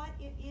know what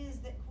it is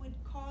that would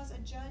cause a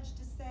judge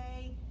to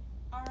say,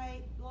 all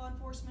right, law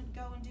enforcement,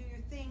 go and do your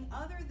thing,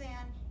 other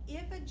than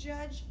if a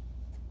judge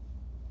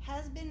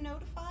has been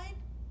notified,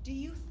 do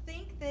you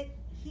think that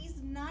he's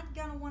not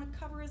gonna wanna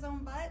cover his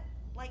own butt?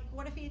 Like,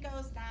 what if he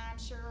goes, nah, I'm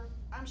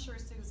sure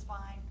Sue's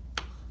fine.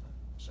 I'm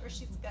sure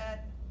she's good.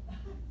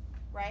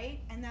 Right?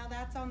 And now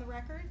that's on the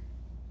record?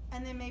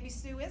 And then maybe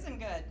Sue isn't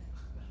good.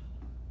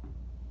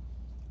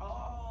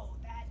 Oh,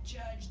 that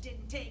judge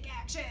didn't take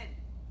action.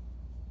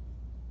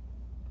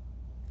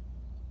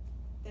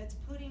 That's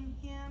putting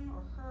him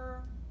or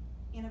her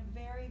in a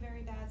very,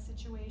 very bad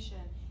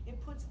situation.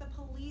 It puts the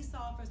police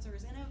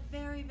officers in a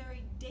very,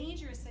 very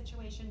dangerous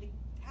situation to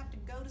have to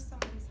go to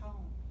somebody's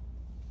home,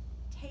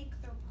 take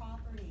their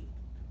property,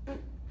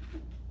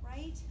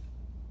 right?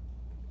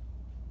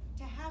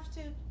 To have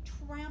to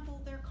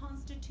trample their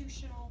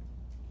constitutional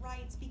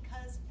rights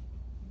because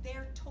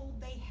they're told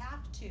they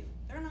have to.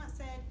 They're not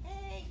said,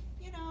 hey,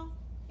 you know,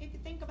 if you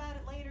think about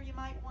it later, you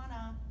might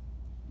wanna.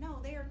 No,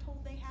 they are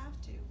told they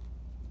have to.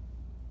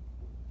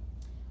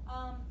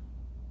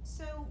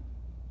 So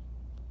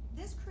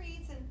this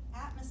creates an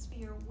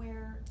atmosphere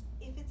where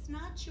if it's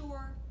not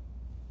your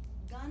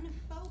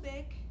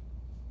gun-phobic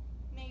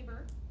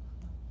neighbor,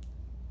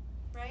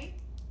 right?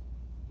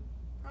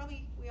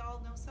 Probably we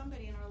all know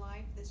somebody in our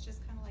life that's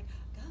just kind of like,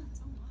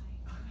 guns, oh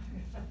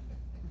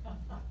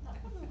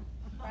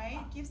my.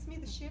 Right? Gives me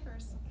the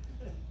shivers.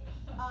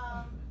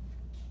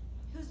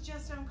 Who's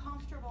just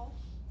uncomfortable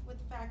with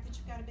the fact that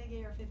you've got a big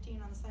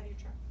AR-15 on the side of your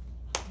truck.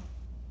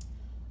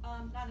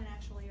 Not an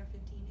actual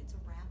AR-15, it's a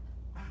wrap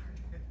on your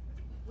truck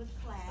with a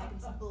flag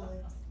and some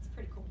bullets. It's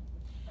pretty cool.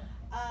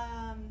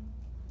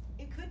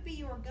 It could be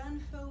your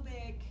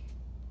gun-phobic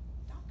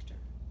doctor,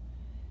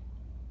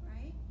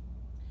 right?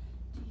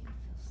 Do you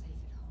feel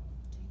safe at home?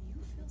 Do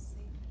you feel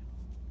safe at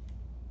home?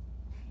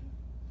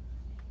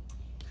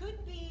 Right?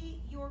 Could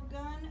be your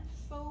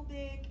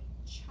gun-phobic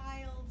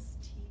child's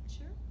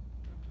teacher,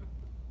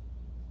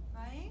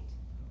 right?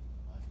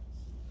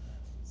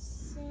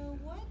 So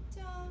what,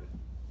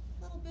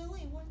 little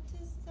Billy, what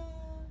does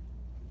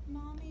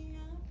mommy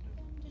have?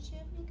 Does she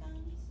have any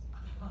guns?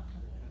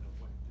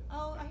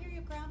 Oh, I hear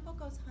your grandpa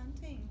goes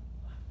hunting.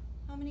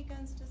 How many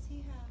guns does he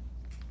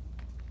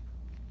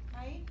have?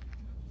 Right?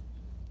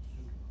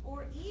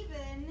 Or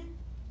even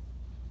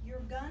your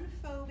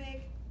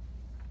gun-phobic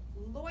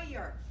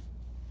lawyer.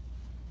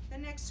 The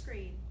next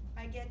screen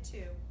I get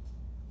to.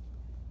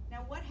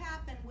 Now what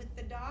happened with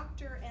the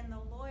doctor and the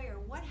lawyer?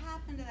 What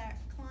happened to that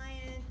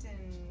client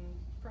and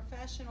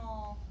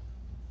professional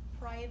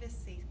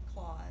privacy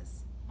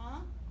clause? Huh?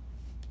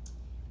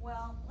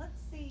 Well,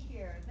 let's see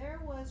here. There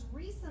was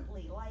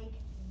recently, like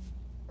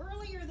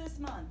earlier this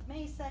month,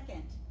 May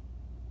 2nd,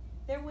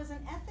 there was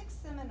an ethics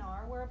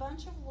seminar where a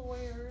bunch of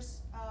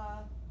lawyers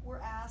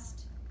were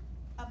asked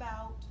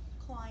about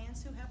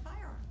clients who have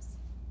firearms.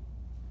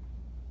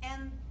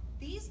 And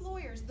these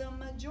lawyers, the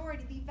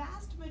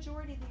vast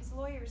majority of these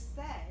lawyers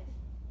said,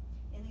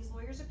 in these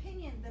lawyers'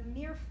 opinion, the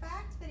mere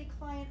fact that a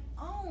client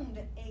owned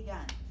a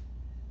gun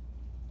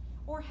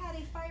or had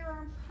a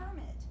firearm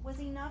permit was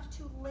enough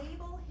to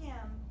label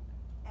him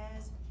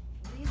as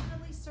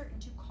reasonably certain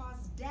to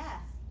cause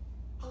death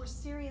or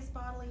serious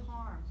bodily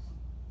harm.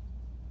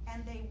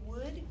 And they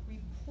would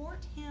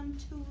report him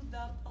to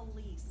the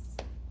police.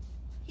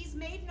 He's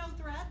made no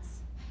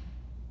threats.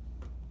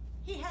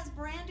 He has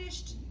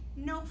brandished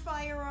no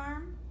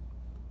firearm.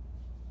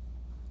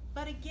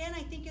 But again,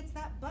 I think it's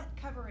that butt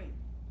covering,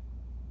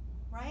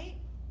 right?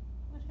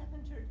 What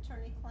happened to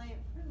attorney-client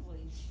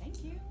privilege?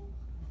 Thank you.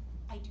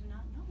 I do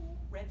not know.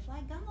 Red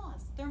flag gun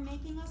laws. They're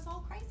making us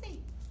all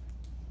crazy.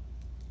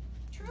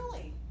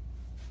 Truly.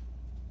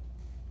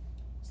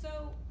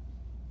 So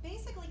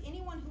basically,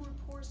 anyone who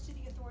reports to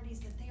the authorities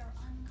that they are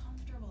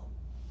uncomfortable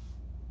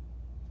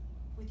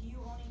with you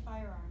owning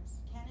firearms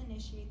can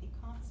initiate the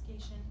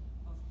confiscation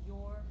of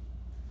your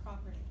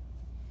property.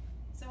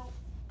 So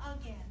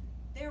again,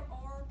 there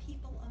are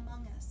people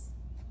among us,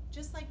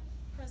 just like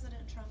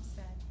President Trump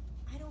said,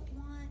 I don't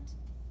want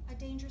a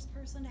dangerous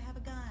person to have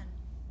a gun.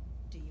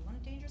 Do you want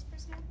a dangerous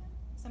person to have a gun?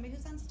 Somebody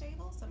who's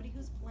unstable, somebody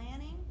who's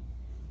planning,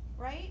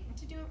 right?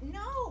 To do it,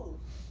 no!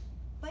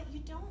 But you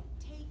don't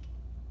take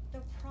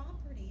the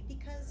property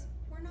because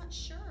we're not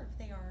sure if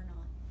they are or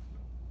not.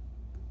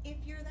 If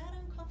you're that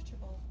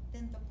uncomfortable,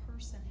 then the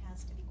person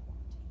has to be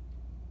quarantined.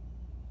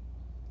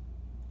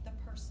 The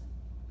person,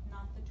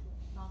 not the tool,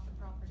 not the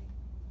property.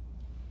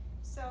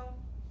 So,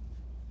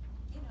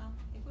 you know,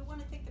 if we want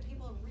to think that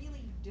people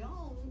really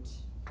don't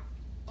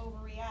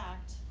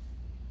overreact,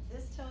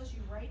 this tells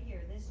you right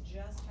here, this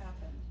just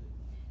happened.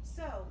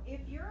 So, if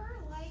you're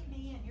like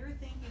me and you're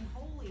thinking,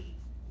 holy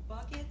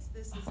buckets,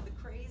 this is the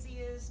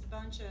craziest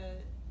bunch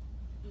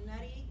of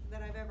nutty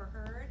that I've ever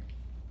heard,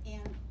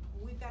 and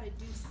we've got to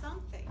do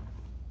something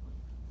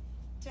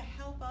to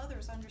help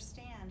others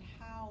understand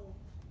how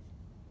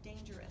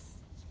dangerous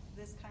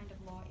this kind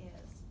of law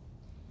is.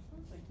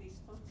 Sounds like these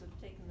folks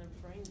have taken their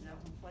brains out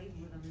and played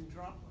with them and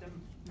dropped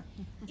them.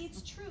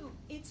 It's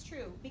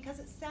true, because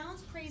it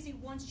sounds crazy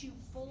once you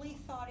fully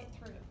thought it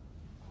through.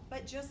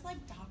 But just like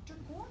Dr.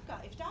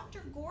 Gorka, if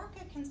Dr.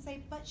 Gorka can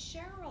say, but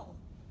Cheryl,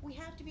 we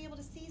have to be able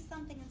to see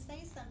something and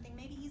say something,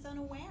 maybe he's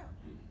unaware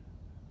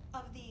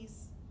of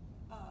these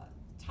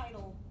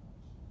title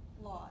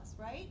laws,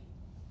 right?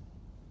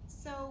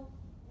 So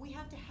we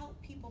have to help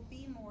people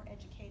be more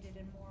educated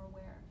and more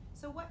aware.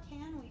 So what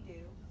can we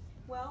do?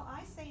 Well,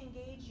 I say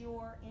engage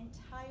your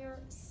entire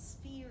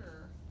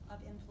sphere of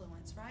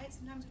influence, right?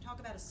 Sometimes we talk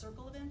about a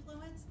circle of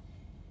influence,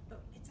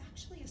 but it's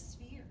actually a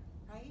sphere,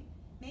 right?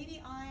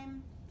 Maybe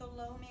I'm the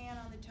low man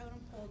on the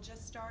totem pole,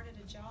 just started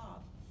a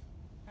job,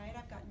 right?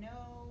 I've got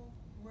no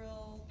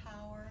real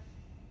power,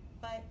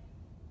 but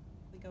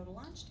we go to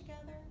lunch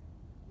together,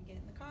 we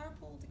get in the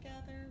carpool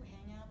together, we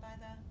hang out by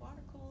the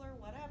water cooler,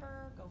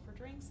 whatever, go for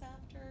drinks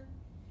after.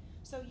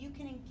 So you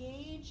can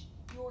engage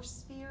your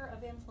sphere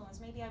of influence.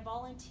 Maybe I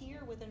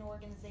volunteer with an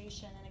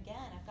organization, and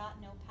again, I've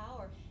got no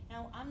power.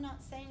 Now, I'm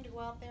not saying to go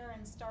out there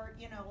and start,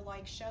 you know,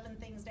 like shoving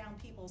things down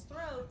people's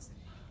throats,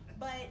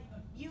 but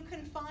you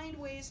can find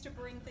ways to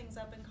bring things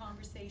up in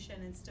conversation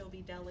and still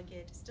be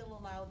delicate, still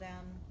allow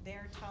them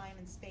their time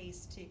and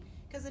space to,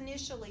 because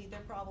initially they're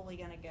probably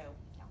gonna go,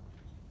 no,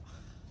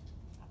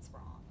 that's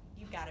wrong.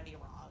 You've gotta be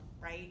wrong,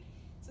 right?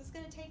 So it's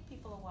gonna take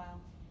people a while.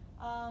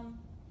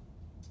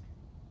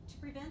 To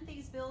prevent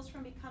these bills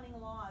from becoming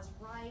laws,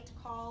 write,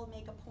 call,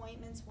 make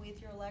appointments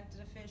with your elected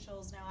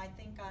officials. Now, I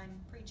think I'm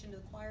preaching to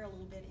the choir a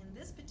little bit in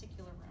this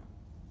particular room,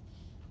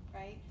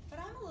 right? But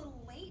I'm a little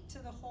late to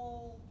the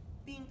whole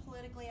being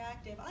politically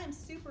active. I'm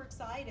super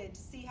excited to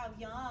see how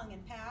young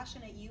and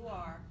passionate you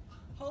are.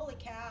 Holy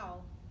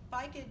cow. If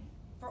I could,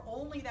 for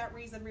only that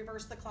reason,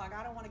 reverse the clock,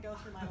 I don't want to go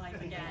through my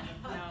life again.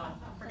 No,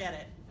 forget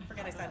it.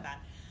 Forget I said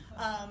that.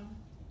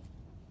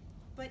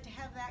 But to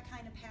have that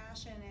kind of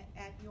passion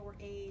at your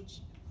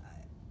age,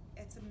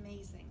 it's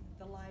amazing,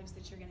 the lives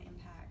that you're going to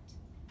impact.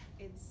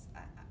 It's,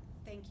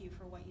 thank you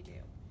for what you do.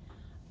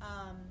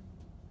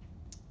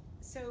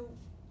 So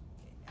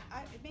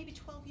maybe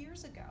 12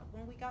 years ago,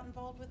 when we got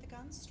involved with the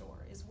gun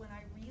store, is when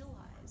I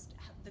realized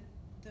the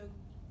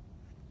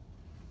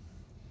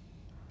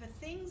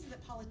things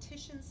that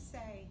politicians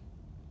say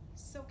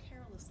so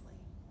carelessly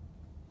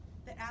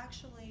that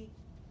actually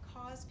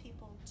cause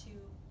people to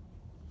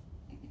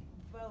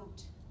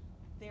vote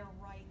their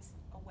rights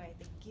away,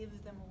 that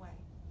give them away.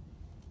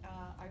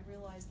 I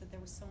realized that there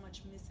was so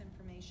much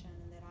misinformation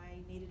and that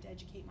I needed to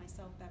educate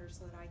myself better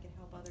so that I could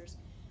help others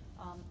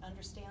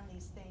understand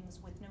these things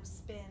with no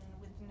spin,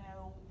 with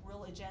no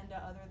real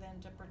agenda other than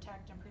to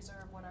protect and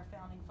preserve what our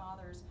founding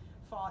fathers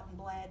fought and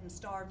bled and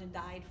starved and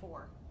died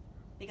for,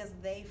 because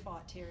they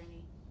fought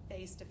tyranny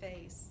face to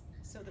face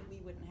so that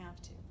we wouldn't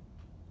have to.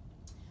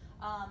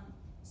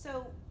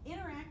 So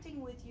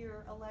interacting with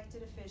your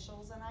elected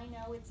officials, and I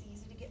know it's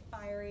easy to get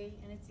fiery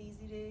and it's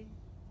easy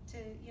to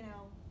you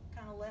know,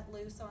 kind of let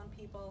loose on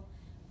people,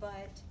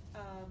 but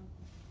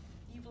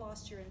you've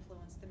lost your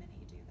influence the minute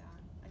you do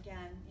that.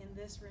 Again, in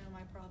this room,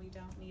 I probably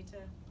don't need to,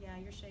 yeah,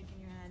 you're shaking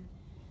your head,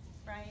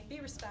 right? Be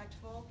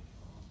respectful,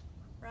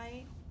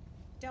 right?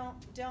 Don't,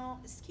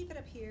 just keep it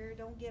up here.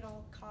 Don't get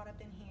all caught up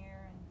in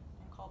here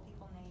and call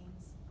people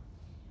names.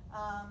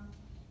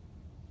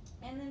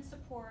 And then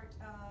support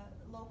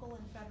local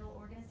and federal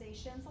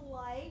organizations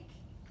like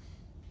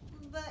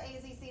the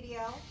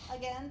AZCDL.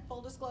 Again,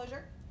 full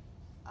disclosure,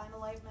 I'm a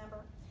life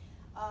member.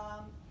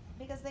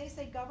 Because they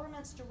say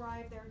governments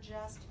derive their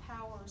just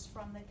powers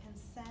from the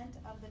consent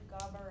of the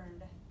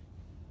governed.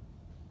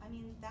 I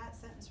mean, that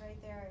sentence right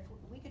there, if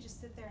we could just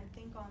sit there and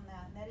think on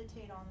that,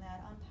 meditate on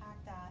that, unpack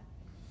that,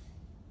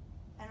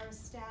 and are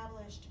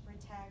established to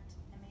protect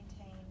and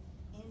maintain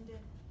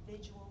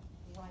individual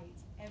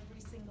rights.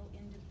 Every single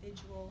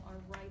individual,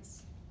 our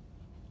rights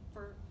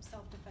for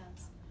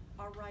self-defense,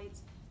 our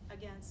rights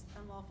against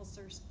unlawful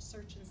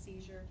search and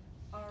seizure,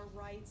 our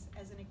rights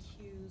as an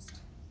accused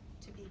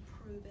to be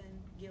proven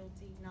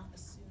guilty, not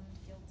assumed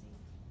guilty.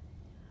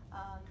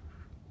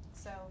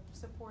 So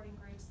supporting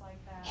groups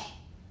like that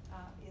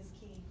is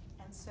key.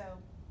 And so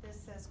this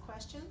says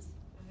questions,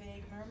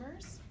 vague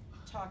murmurs,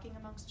 talking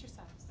amongst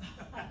yourselves.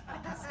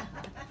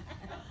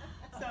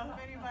 So if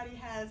anybody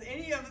has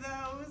any of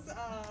those,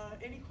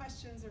 any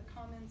questions or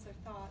comments or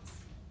thoughts,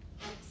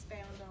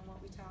 expand on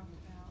what we talked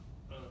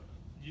about.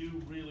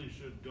 You really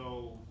should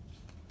go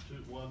to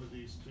one of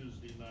these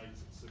Tuesday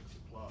nights at 6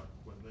 o'clock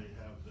when they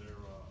have their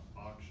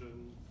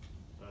auction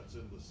that's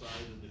in the side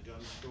of the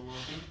gun store,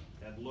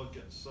 and look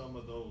at some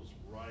of those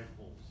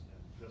rifles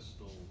and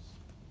pistols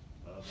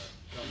that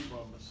come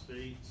from the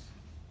States.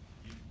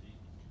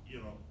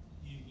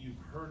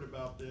 You've heard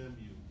about them,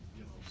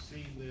 you've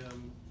seen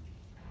them,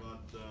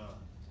 but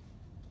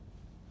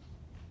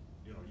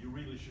you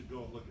really should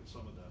go and look at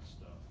some of that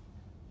stuff.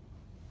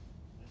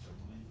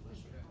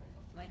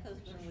 My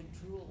husband would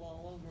drool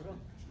all over them.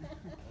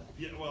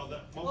 Yeah, well,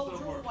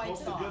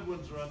 most of the good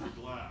ones are under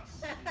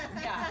glass.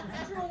 Yeah,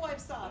 the drool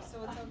wipes off,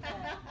 so it's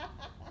okay.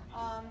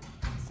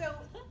 So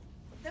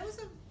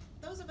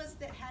those of us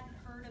that hadn't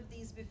heard of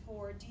these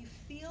before, do you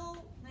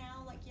feel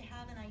now like you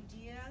have an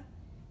idea?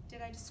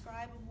 Did I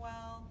describe them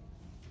well?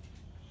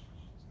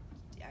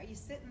 Are you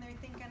sitting there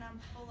thinking I'm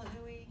full of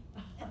hooey?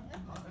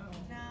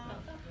 No.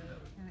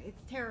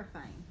 It's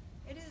terrifying.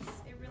 It is,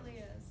 it really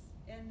is.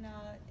 And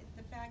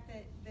the fact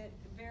that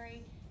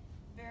very,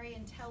 very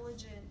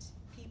intelligent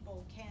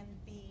people can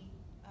be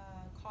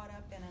caught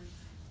up in them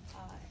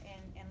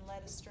and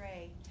led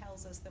astray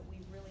tells us that we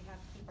really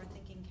have to keep our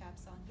thinking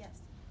caps on.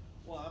 Yes?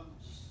 Well,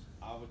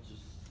 I was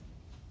just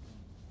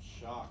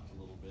shocked a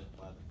little bit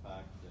by the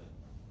fact that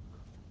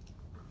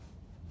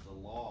the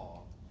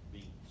law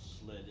being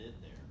slid in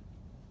there.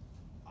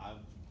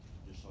 I've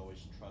just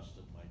always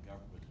trusted my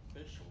government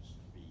officials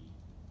to be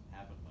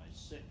having my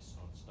six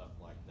on stuff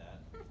like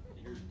that.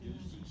 Here's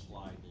Doozy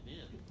sliding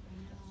it in.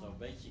 So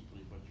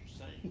basically what you're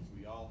saying is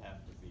we all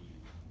have to be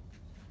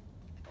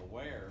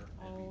aware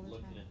and be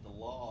looking at the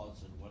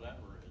laws and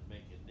whatever and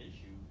making an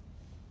issue,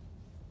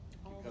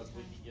 because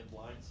we can get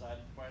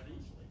blindsided quite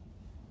easily.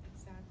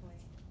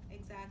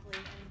 Exactly.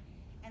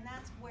 And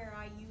that's where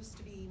I used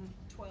to be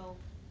 12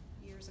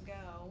 years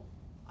ago.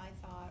 I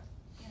thought,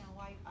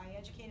 I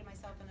educated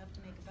myself enough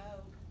to make a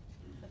vote,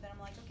 but then I'm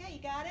like, okay,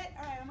 you got it?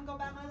 All right, I'm gonna go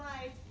about my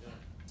life. Yeah.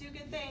 Do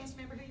good things,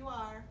 remember who you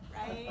are,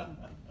 right?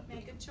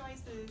 Make good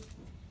choices.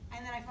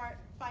 And then I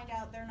find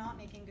out they're not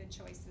making good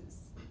choices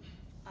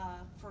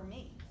for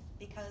me,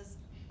 because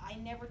I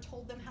never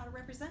told them how to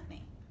represent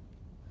me.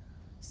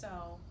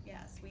 So,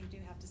 yes, we do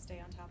have to stay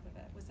on top of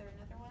it. Was there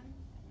another one?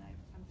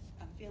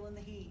 I'm feeling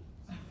the heat.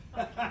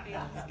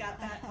 He's got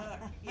that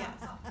hook, yes.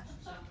 Tell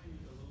me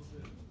a little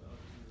bit about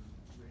your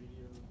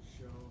radio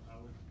show, how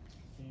it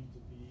came to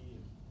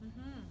be, and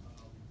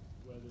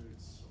whether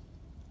it's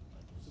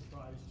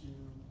surprised you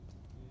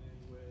in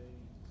any way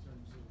in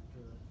terms of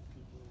the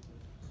people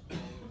that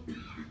follow,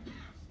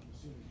 I'm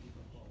assuming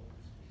people follow,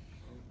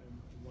 and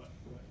what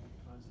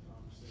kinds of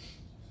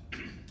conversations you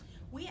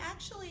have. We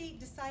actually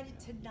decided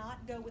to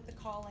not go with the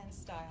call-in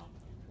style.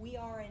 We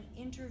are an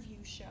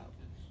interview show.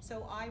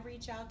 So I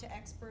reach out to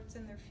experts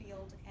in their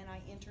field and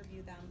I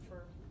interview them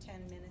for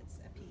 10 minutes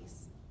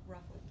apiece,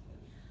 roughly.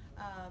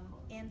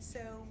 And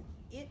so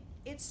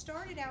it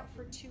started out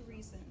for two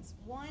reasons.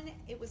 One,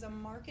 it was a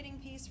marketing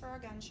piece for our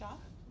gun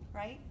shop,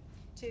 right?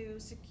 To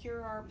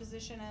secure our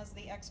position as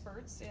the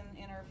experts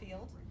in our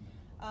field.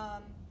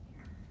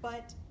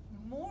 But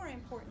more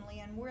importantly,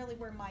 and really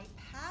where my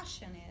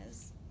passion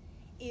is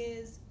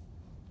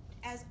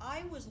as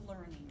I was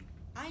learning,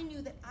 I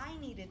knew that I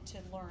needed to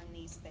learn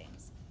these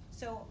things.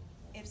 So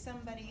if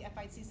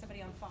I'd see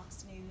somebody on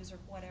Fox News or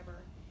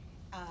whatever,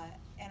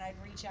 and I'd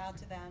reach out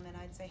to them and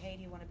I'd say, hey,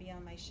 do you want to be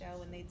on my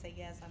show? And they'd say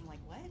yes. I'm like,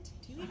 what?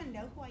 Do you even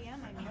know who I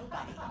am? I'm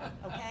nobody,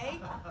 okay?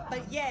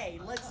 But yay,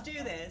 let's do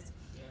this.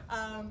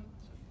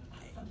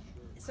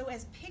 So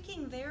as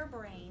picking their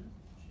brain,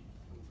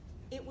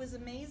 it was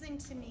amazing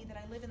to me that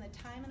I live in the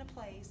time and a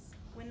place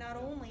when not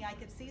only I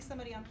could see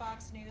somebody on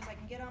Fox News, I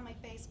can get on my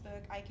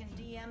Facebook, I can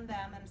DM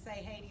them and say,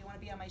 hey, do you want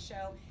to be on my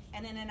show?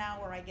 And in an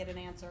hour I get an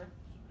answer.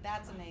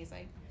 That's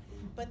amazing.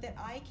 But that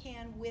I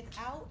can,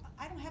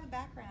 I don't have a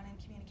background in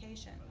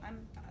communication.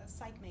 I'm a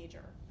psych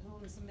major who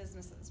owns some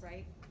businesses,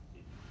 right?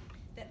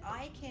 That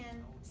I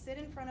can sit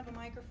in front of a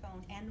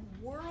microphone and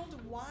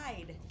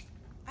worldwide,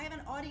 I have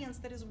an audience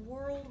that is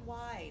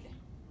worldwide.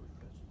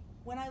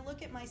 When I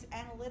look at my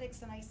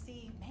analytics and I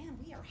see, man,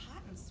 we are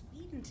hot in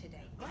Sweden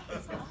today. What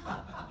is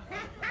up?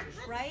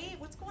 Right?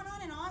 What's going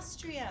on in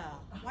Austria?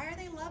 Why are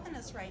they loving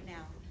us right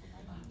now?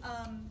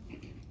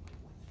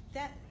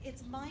 That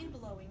it's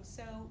mind-blowing,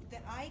 so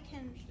that I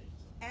can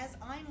as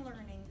I'm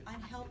learning,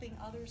 I'm helping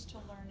others to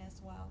learn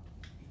as well.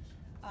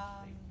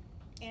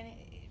 And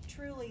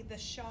truly, the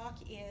shock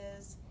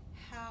is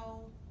how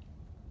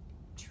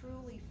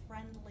truly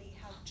friendly,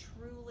 how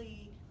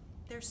truly,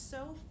 there's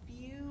so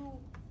few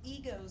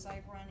egos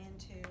I've run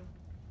into,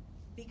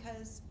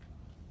 because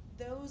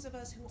those of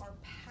us who are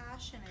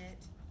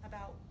passionate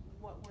about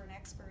what we're an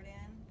expert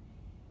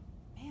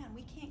in, man,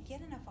 we can't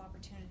get enough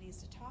opportunities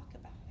to talk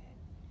about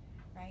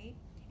it, right?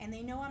 And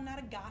they know I'm not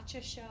a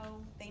gotcha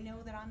show. They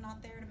know that I'm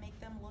not there to make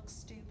them look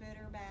stupid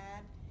or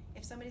bad.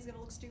 If somebody's gonna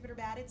look stupid or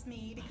bad, it's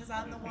me, because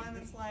I'm the one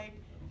that's like,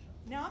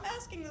 now I'm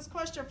asking this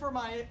question for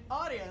my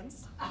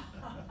audience.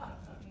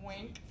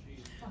 Wink.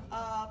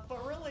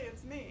 But really,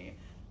 it's me.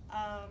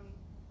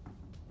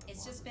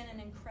 It's just been an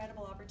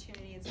incredible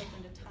opportunity. It's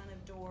opened a ton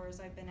of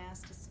doors. I've been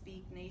asked to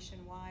speak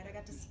nationwide. I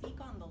got to speak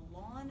on the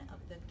lawn of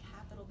the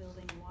Capitol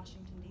building in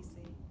Washington, D.C.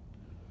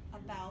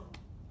 about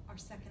our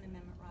Second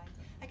Amendment rights.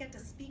 I got to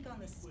speak on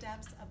the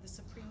steps of the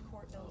Supreme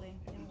Court building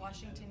in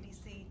Washington,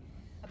 D.C.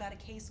 about a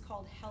case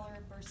called Heller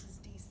versus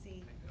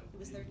D.C. It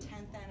was their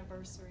 10th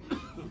anniversary.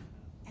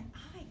 And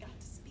I got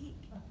to speak.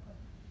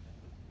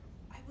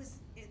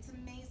 It's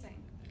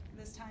amazing,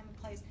 this time and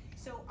place.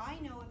 So I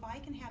know if I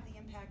can have the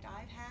impact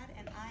I've had,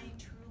 and I'm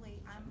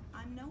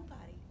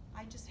nobody.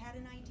 I just had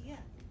an idea,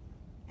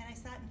 and I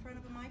sat in front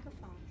of a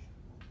microphone.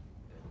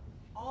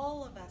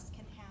 All of us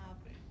can have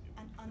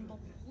an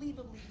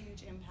unbelievably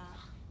huge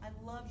impact. I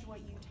loved what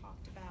you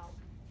talked about,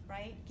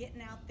 right?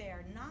 Getting out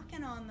there,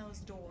 knocking on those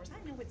doors.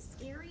 I know it's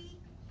scary,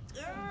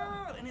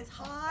 and it's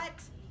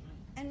hot,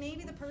 and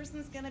maybe the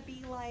person's gonna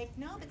be like,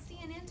 no, but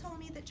CNN told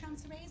me that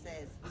Trump's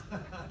racist,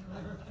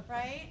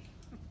 right?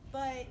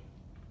 But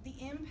the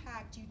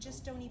impact, you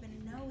just don't even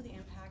know the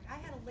impact. I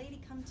had a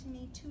lady come to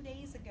me 2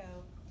 days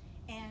ago,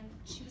 and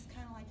she was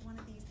kind of like one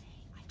of these,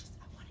 hey, I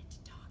wanted to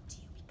talk to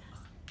you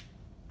because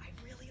I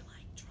really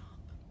like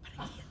Trump, but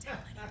I can't tell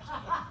anybody.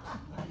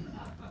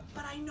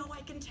 But I know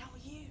I can tell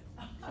you.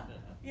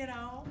 You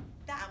know,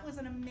 that was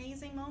an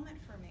amazing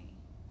moment for me,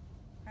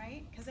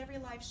 right? Because every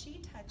life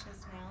she touches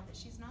now that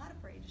she's not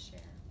afraid to share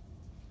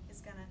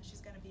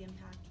she's gonna be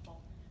impactful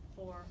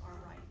for our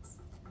rights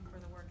and for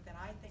the work that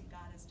I